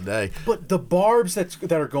at the end of the day. But the barbs that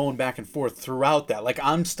are going back and forth throughout that, like,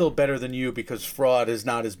 I'm still better than you because fraud is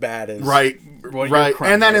not as bad as... Right.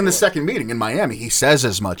 And then in the second meeting in Miami, he says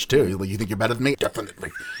as much, too. You think you're better than me?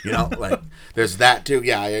 Definitely. Like, there's that, too.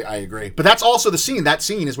 Yeah, I agree. But that's also the scene. That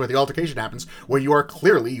scene is where the altercation happens, where you are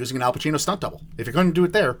clearly using an Al Pacino stunt double. If you're going to do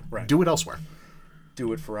it there, do it elsewhere.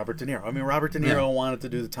 Do it for Robert De Niro. I mean, Robert De Niro wanted to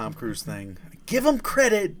do the Tom Cruise thing. Give him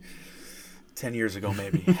credit. 10 years ago,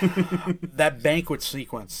 maybe. That banquet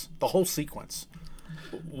sequence, the whole sequence,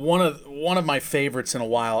 one of my favorites in a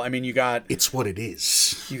while. I mean, you got... It's what it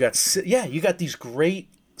is. You got these great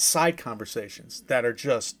side conversations that are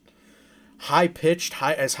just high-pitched,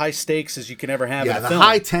 as high stakes as you can ever have in a film. Yeah, the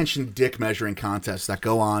high-tension dick measuring contests that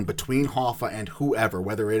go on between Hoffa and whoever,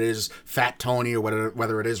 whether it is Fat Tony or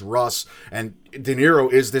whether it is Russ, and De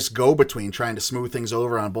Niro is this go-between trying to smooth things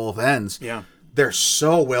over on both ends. Yeah. They're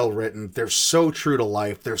so well written. They're so true to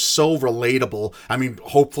life. They're so relatable. I mean,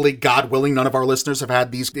 hopefully, God willing, none of our listeners have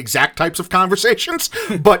had these exact types of conversations,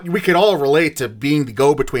 but we could all relate to being the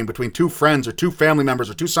go-between between two friends or two family members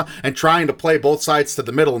or two sons and trying to play both sides to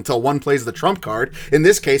the middle until one plays the trump card. In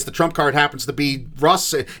this case, the trump card happens to be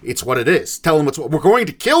Russ. It's what it is. Tell him we're going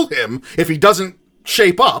to kill him if he doesn't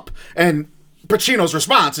shape up, and Pacino's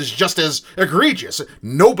response is just as egregious.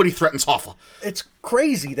 Nobody threatens Hoffa. It's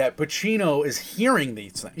crazy that Pacino is hearing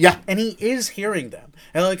these things. Yeah. And he is hearing them.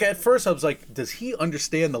 And like at first I was like, does he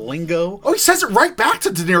understand the lingo? Oh, he says it right back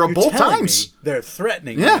to De Niro both times. They're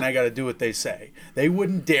threatening me and I got to do what they say. They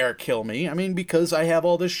wouldn't dare kill me. I mean, because I have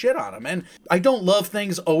all this shit on them. And I don't love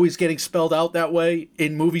things always getting spelled out that way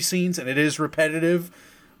in movie scenes, and it is repetitive.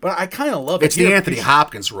 But I kind of love it. It's the Anthony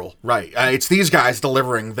Hopkins rule, right? It's these guys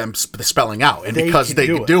delivering them the spelling out, and because they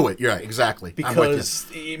can do it. Yeah, exactly. Because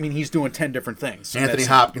I mean, he's doing 10 different things. Anthony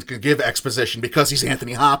Hopkins can give exposition because he's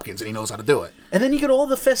Anthony Hopkins and he knows how to do it. And then you get all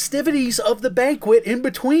the festivities of the banquet in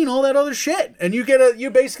between all that other shit, and you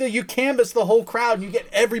canvas the whole crowd, and you get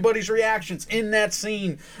everybody's reactions in that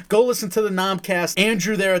scene. Go listen to the Nomcast.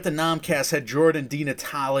 Andrew there at the Nomcast had Jordan Di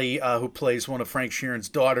Natale, who plays one of Frank Sheeran's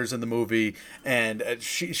daughters in the movie, and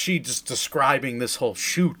she just describing this whole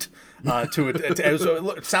shoot to it.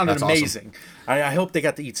 It sounded That's amazing. Awesome. I hope they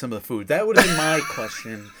got to eat some of the food. That would have been my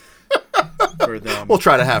question for them. We'll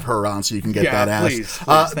try to have her on so you can get that asked. Please,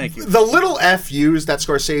 thank you. The little FUs that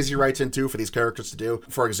Scorsese writes into for these characters to do.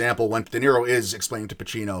 For example, when De Niro is explaining to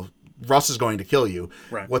Pacino, Russ is going to kill you.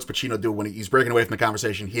 Right. What's Pacino do when he's breaking away from the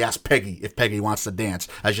conversation? He asks Peggy if Peggy wants to dance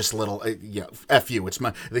as just a little, F you.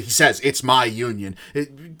 He says, it's my union.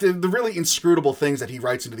 The really inscrutable things that he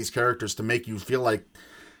writes into these characters to make you feel like,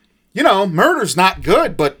 murder's not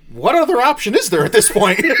good, but what other option is there at this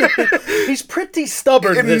point? He's pretty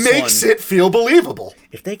stubborn. It makes it feel believable.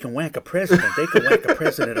 If they can whack a president, they can whack a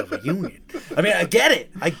president of a union. I mean, I get it.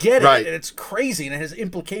 Right. And it's crazy, and it has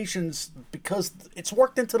implications because it's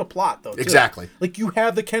worked into the plot, though, too. Exactly. Like, you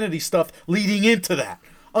have the Kennedy stuff leading into that.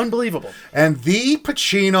 Unbelievable. And the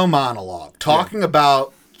Pacino monologue, talking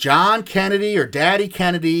about John Kennedy or Daddy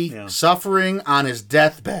Kennedy suffering on his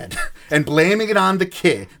deathbed and blaming it on the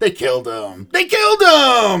kid. They killed him.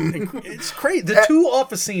 It's crazy. The two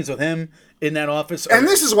office scenes with him in that office. And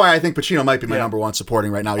this is why I think Pacino might be my number one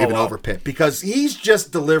supporting right now, even over Pitt, because he's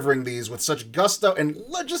just delivering these with such gusto and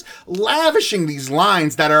just lavishing these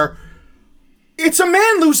lines that are... It's a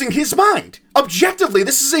man losing his mind. Objectively,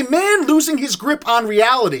 this is a man losing his grip on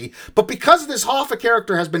reality. But because this Hoffa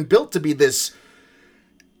character has been built to be this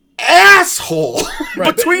asshole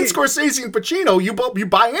between Scorsese and Pacino, you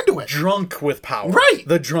buy into it. Drunk with power. Right.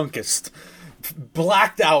 The drunkest.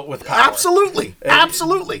 Blacked out with power. Absolutely.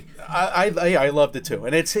 Absolutely. I loved it too.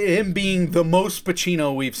 And it's him being the most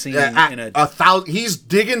Pacino we've seen in a thousand. He's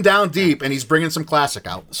digging down deep and he's bringing some classic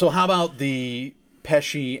out. So how about the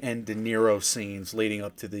Pesci and De Niro scenes leading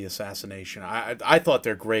up to the assassination? I thought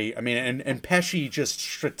they're great. I mean, and Pesci just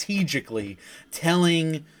strategically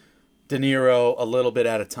telling De Niro a little bit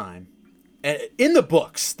at a time. And in the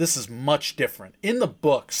books, this is much different. In the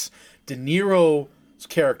books, De Niro's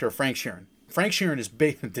character, Frank Sheeran is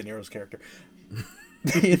based on De Niro's character.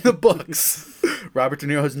 In the books, Robert De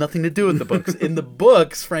Niro has nothing to do with the books. In the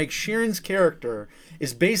books, Frank Sheeran's character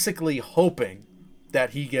is basically hoping that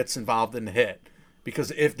he gets involved in the hit.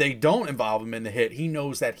 Because if they don't involve him in the hit, he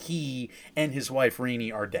knows that he and his wife,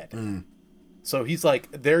 Renee, are dead. Mm. So he's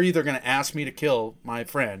like, they're either going to ask me to kill my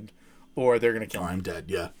friend or they're going to kill me. I'm dead,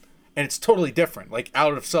 yeah. And it's totally different. Like,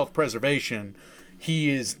 out of self-preservation,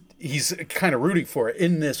 he's kind of rooting for it.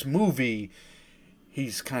 In this movie,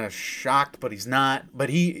 he's kind of shocked, but he's not. But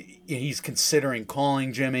he's considering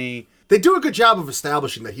calling Jimmy. They do a good job of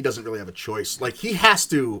establishing that he doesn't really have a choice. Like, he has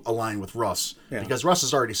to align with Russ because Russ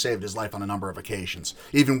has already saved his life on a number of occasions.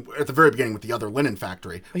 Even at the very beginning with the other linen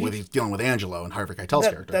factory, where he's dealing with Angelo and Harvey Keitel's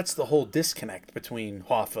character. That's the whole disconnect between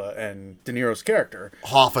Hoffa and De Niro's character.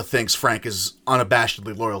 Hoffa thinks Frank is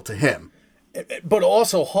unabashedly loyal to him. But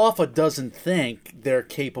also, Hoffa doesn't think they're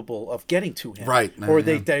capable of getting to him. Right. Or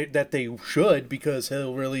that they should, because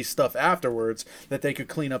he'll release stuff afterwards that they could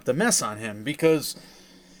clean up the mess on him. Because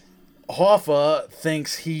Hoffa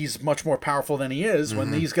thinks he's much more powerful than he is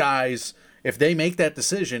when these guys, if they make that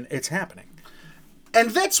decision, it's happening. And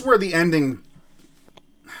that's where the ending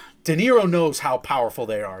De Niro knows how powerful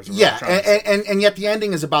they are. Yeah, and yet the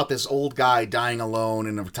ending is about this old guy dying alone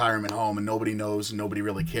in a retirement home, and nobody knows and nobody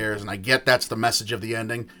really cares. And I get that's the message of the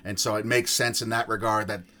ending, and so it makes sense in that regard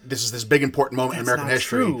that this is this big important moment in American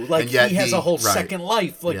history. True. Like, and yet he has a whole second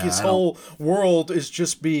life. Like, his whole world is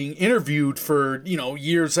just being interviewed for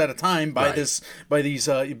years at a time by these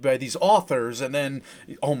authors, and then,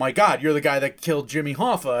 oh my God, you're the guy that killed Jimmy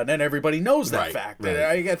Hoffa, and then everybody knows that fact. Right.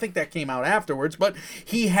 I think that came out afterwards, but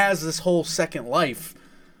he has this whole second life.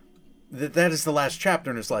 That is the last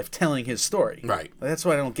chapter in his life, telling his story. Right. That's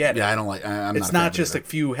why I don't get it. Yeah, I don't like. It's not just a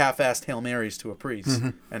few half-assed Hail Marys to a priest,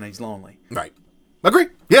 and he's lonely. Right. Agree.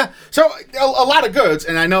 Yeah. So a lot of goods,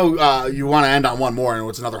 and I know you want to end on one more, and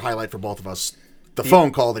it's another highlight for both of us: the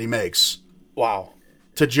phone call that he makes. Wow.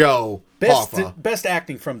 To Joe Hoffa. Best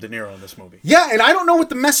acting from De Niro in this movie. Yeah, and I don't know what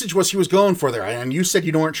the message was he was going for there, and you said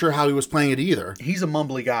you weren't sure how he was playing it either. He's a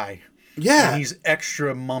mumbly guy. Yeah. And he's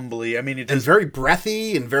extra mumbly. I mean, and very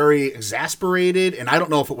breathy and very exasperated. And I don't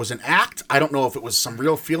know if it was an act. I don't know if it was some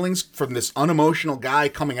real feelings from this unemotional guy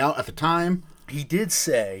coming out at the time. He did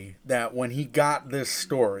say that when he got this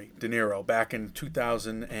story, De Niro, back in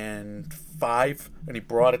 2005, and he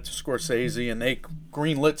brought it to Scorsese, and they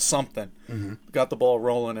greenlit something, got the ball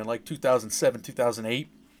rolling in like 2007, 2008.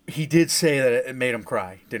 He did say that it made him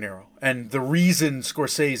cry, De Niro. And the reason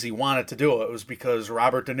Scorsese wanted to do it was because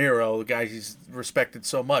Robert De Niro, the guy he's respected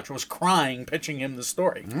so much, was crying pitching him the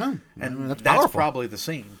story. And that's probably the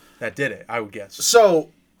scene that did it, I would guess. So,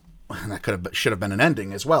 that should have been an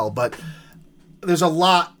ending as well, but there's a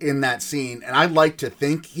lot in that scene, and I'd like to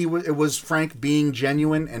think it was Frank being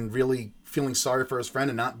genuine and really feeling sorry for his friend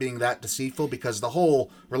and not being that deceitful, because the whole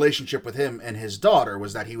relationship with him and his daughter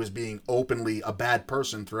was that he was being openly a bad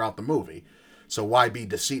person throughout the movie. So why be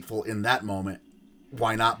deceitful in that moment?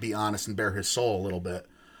 Why not be honest and bare his soul a little bit?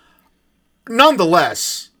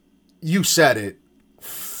 Nonetheless, you said it,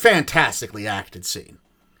 fantastically acted scene.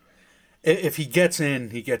 If he gets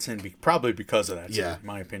in, probably because of that, in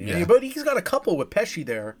my opinion. Yeah. But he's got a couple with Pesci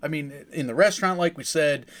there. I mean, in the restaurant, like we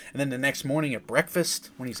said, and then the next morning at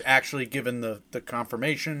breakfast, when he's actually given the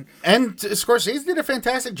confirmation. And Scorsese did a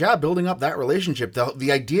fantastic job building up that relationship.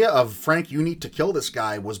 The idea of, Frank, you need to kill this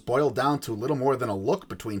guy, was boiled down to little more than a look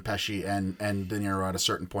between Pesci and De Niro at a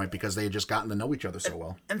certain point, because they had just gotten to know each other so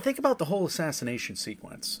well. And think about the whole assassination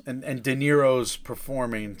sequence, and De Niro's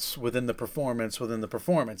performance within the performance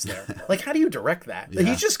there. Like, how do you direct that? Yeah.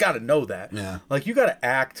 He's just got to know that. Yeah. Like, you got to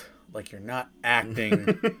act like you're not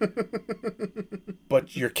acting,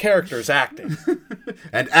 but your character is acting.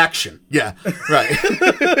 And action. Yeah, right.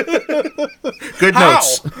 Good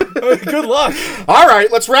notes. Good luck. All right,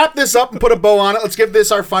 let's wrap this up and put a bow on it. Let's give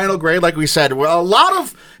this our final grade, like we said. Well,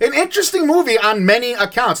 an interesting movie on many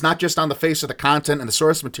accounts, not just on the face of the content and the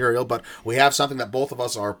source material, but we have something that both of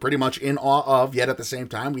us are pretty much in awe of, yet at the same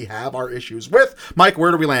time we have our issues with. Mike,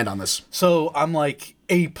 where do we land on this? So I'm like,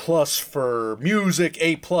 A+ for music,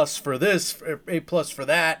 A+ for this, A+ for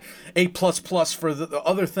that, A++ for the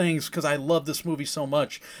other things, because I love this movie so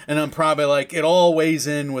much. And I'm probably like, it all weighs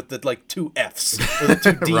in with the like 2 Fs or the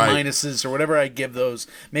 2 D right. minuses or whatever I give those.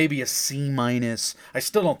 Maybe a C-. I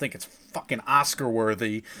still don't think it's fucking Oscar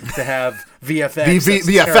worthy to have VFX.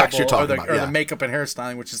 The effects you're talking about, or the makeup and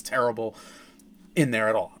hairstyling, which is terrible, in there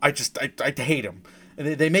at all. I hate them.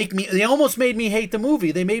 They almost made me hate the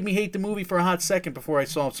movie. They made me hate the movie for a hot second before I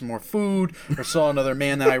saw some more food or saw another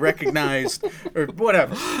man that I recognized or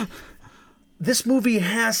whatever. This movie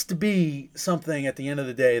has to be something at the end of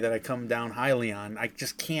the day that I come down highly on. I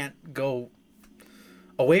just can't go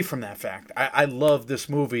away from that fact. I love this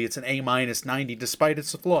movie. It's an A- 90 despite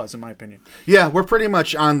its flaws, in my opinion. Yeah, we're pretty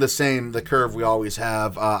much on the curve we always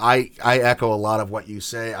have. I echo a lot of what you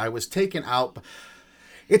say. I was taken out.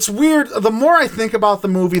 It's weird. The more I think about the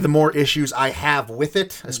movie, the more issues I have with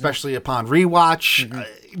it, especially upon rewatch.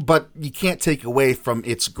 But you can't take away from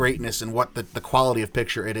its greatness and what the quality of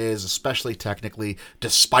picture it is, especially technically,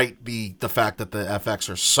 despite the fact that the FX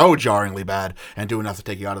are so jarringly bad and do enough to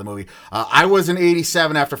take you out of the movie. I was an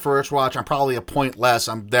 87 after first watch. I'm probably a point less.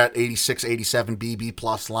 I'm that 86, 87 BB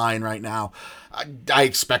plus line right now. I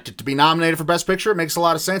expect it to be nominated for Best Picture. It makes a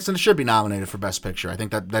lot of sense, and it should be nominated for Best Picture. I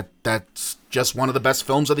think that's just one of the best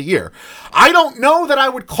films of the year. I don't know that I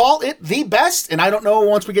would call it the best, and I don't know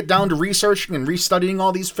once we get down to researching and restudying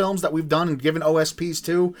all these films that we've done and given OSPs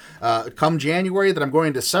to come January that I'm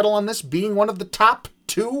going to settle on this being one of the top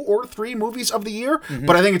 2 or 3 movies of the year,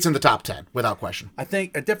 but I think it's in the top 10 without question. I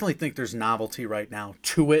definitely think there's novelty right now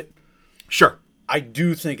to it. Sure. I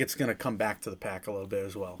do think it's going to come back to the pack a little bit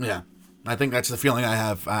as well. Yeah. I think that's the feeling I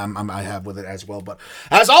have. I have with it as well. But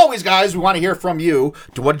as always, guys, we want to hear from you.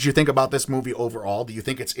 What did you think about this movie overall? Do you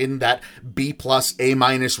think it's in that B+, A-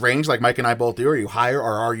 range, like Mike and I both do? Are you higher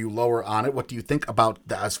or are you lower on it? What do you think about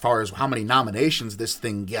as far as how many nominations this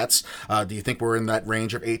thing gets? Do you think we're in that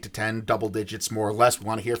range of 8 to 10, double digits, more or less? We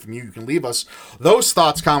want to hear from you. You can leave us those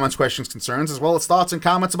thoughts, comments, questions, concerns, as well as thoughts and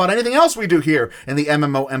comments about anything else we do here in the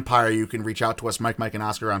MMO Empire. You can reach out to us, Mike, and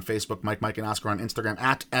Oscar on Facebook, Mike, and Oscar on Instagram,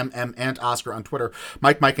 at MM and Oscar on Twitter,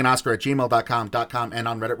 Mike, and Oscar at gmail.com, and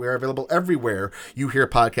on Reddit. We are available everywhere you hear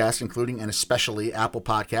podcasts, including and especially Apple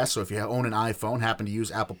Podcasts. So if you own an iPhone, happen to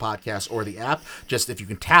use Apple Podcasts or the app, just if you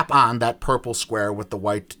can tap on that purple square with the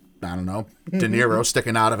white, I don't know, De Niro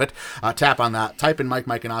sticking out of it. Tap on that. Type in Mike,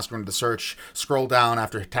 and Oscar into the search. Scroll down.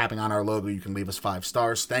 After tapping on our logo, you can leave us 5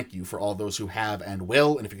 stars. Thank you for all those who have and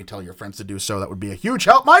will. And if you can tell your friends to do so, that would be a huge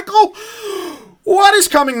help. Michael, what is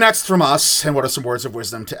coming next from us? And what are some words of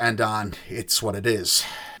wisdom to end on? It's what it is.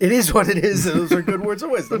 It is what it is. Those are good words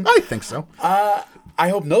of wisdom. I think so. I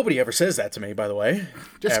hope nobody ever says that to me, by the way.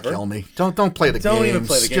 Just kill me. Don't play the game. Don't even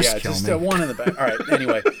play the game. Just kill me. One in the back. All right.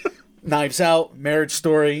 Anyway, Knives Out, Marriage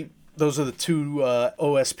Story. Those are the 2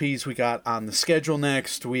 OSPs we got on the schedule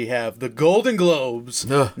next. We have the Golden Globes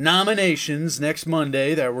nominations next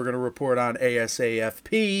Monday that we're going to report on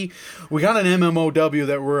ASAFP. We got an MMOW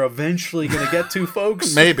that we're eventually going to get to,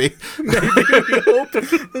 folks. Maybe. We hope.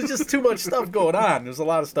 There's just too much stuff going on. There's a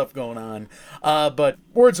lot of stuff going on. But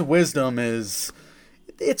words of wisdom is,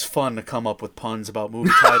 it's fun to come up with puns about movie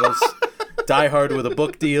titles. Die Hard with a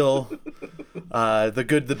book deal. The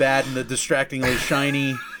Good, the Bad, and the Distractingly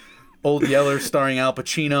Shiny. Old Yeller starring Al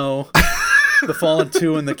Pacino. The Fallen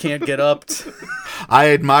 2 and the Can't Get Upped. I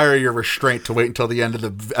admire your restraint to wait until the end of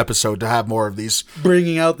the episode to have more of these.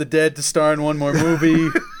 Bringing Out the Dead to star in one more movie.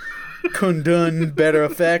 Kundun, Better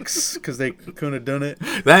Effects, because they couldn't have done it.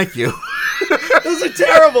 Thank you. Those are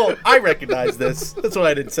terrible. I recognize this. That's why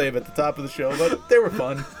I didn't say them at the top of the show, but they were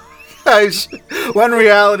fun. Guys, when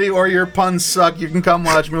reality or your puns suck, you can come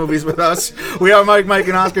watch movies with us. We are Mike,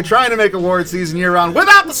 and Oscar, trying to make award season year-round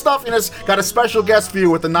without the stuffiness. Got a special guest for you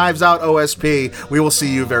with the Knives Out OSP. We will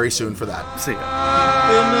see you very soon for that. See ya.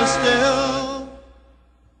 In the still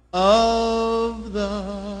of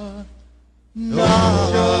the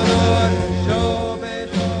night.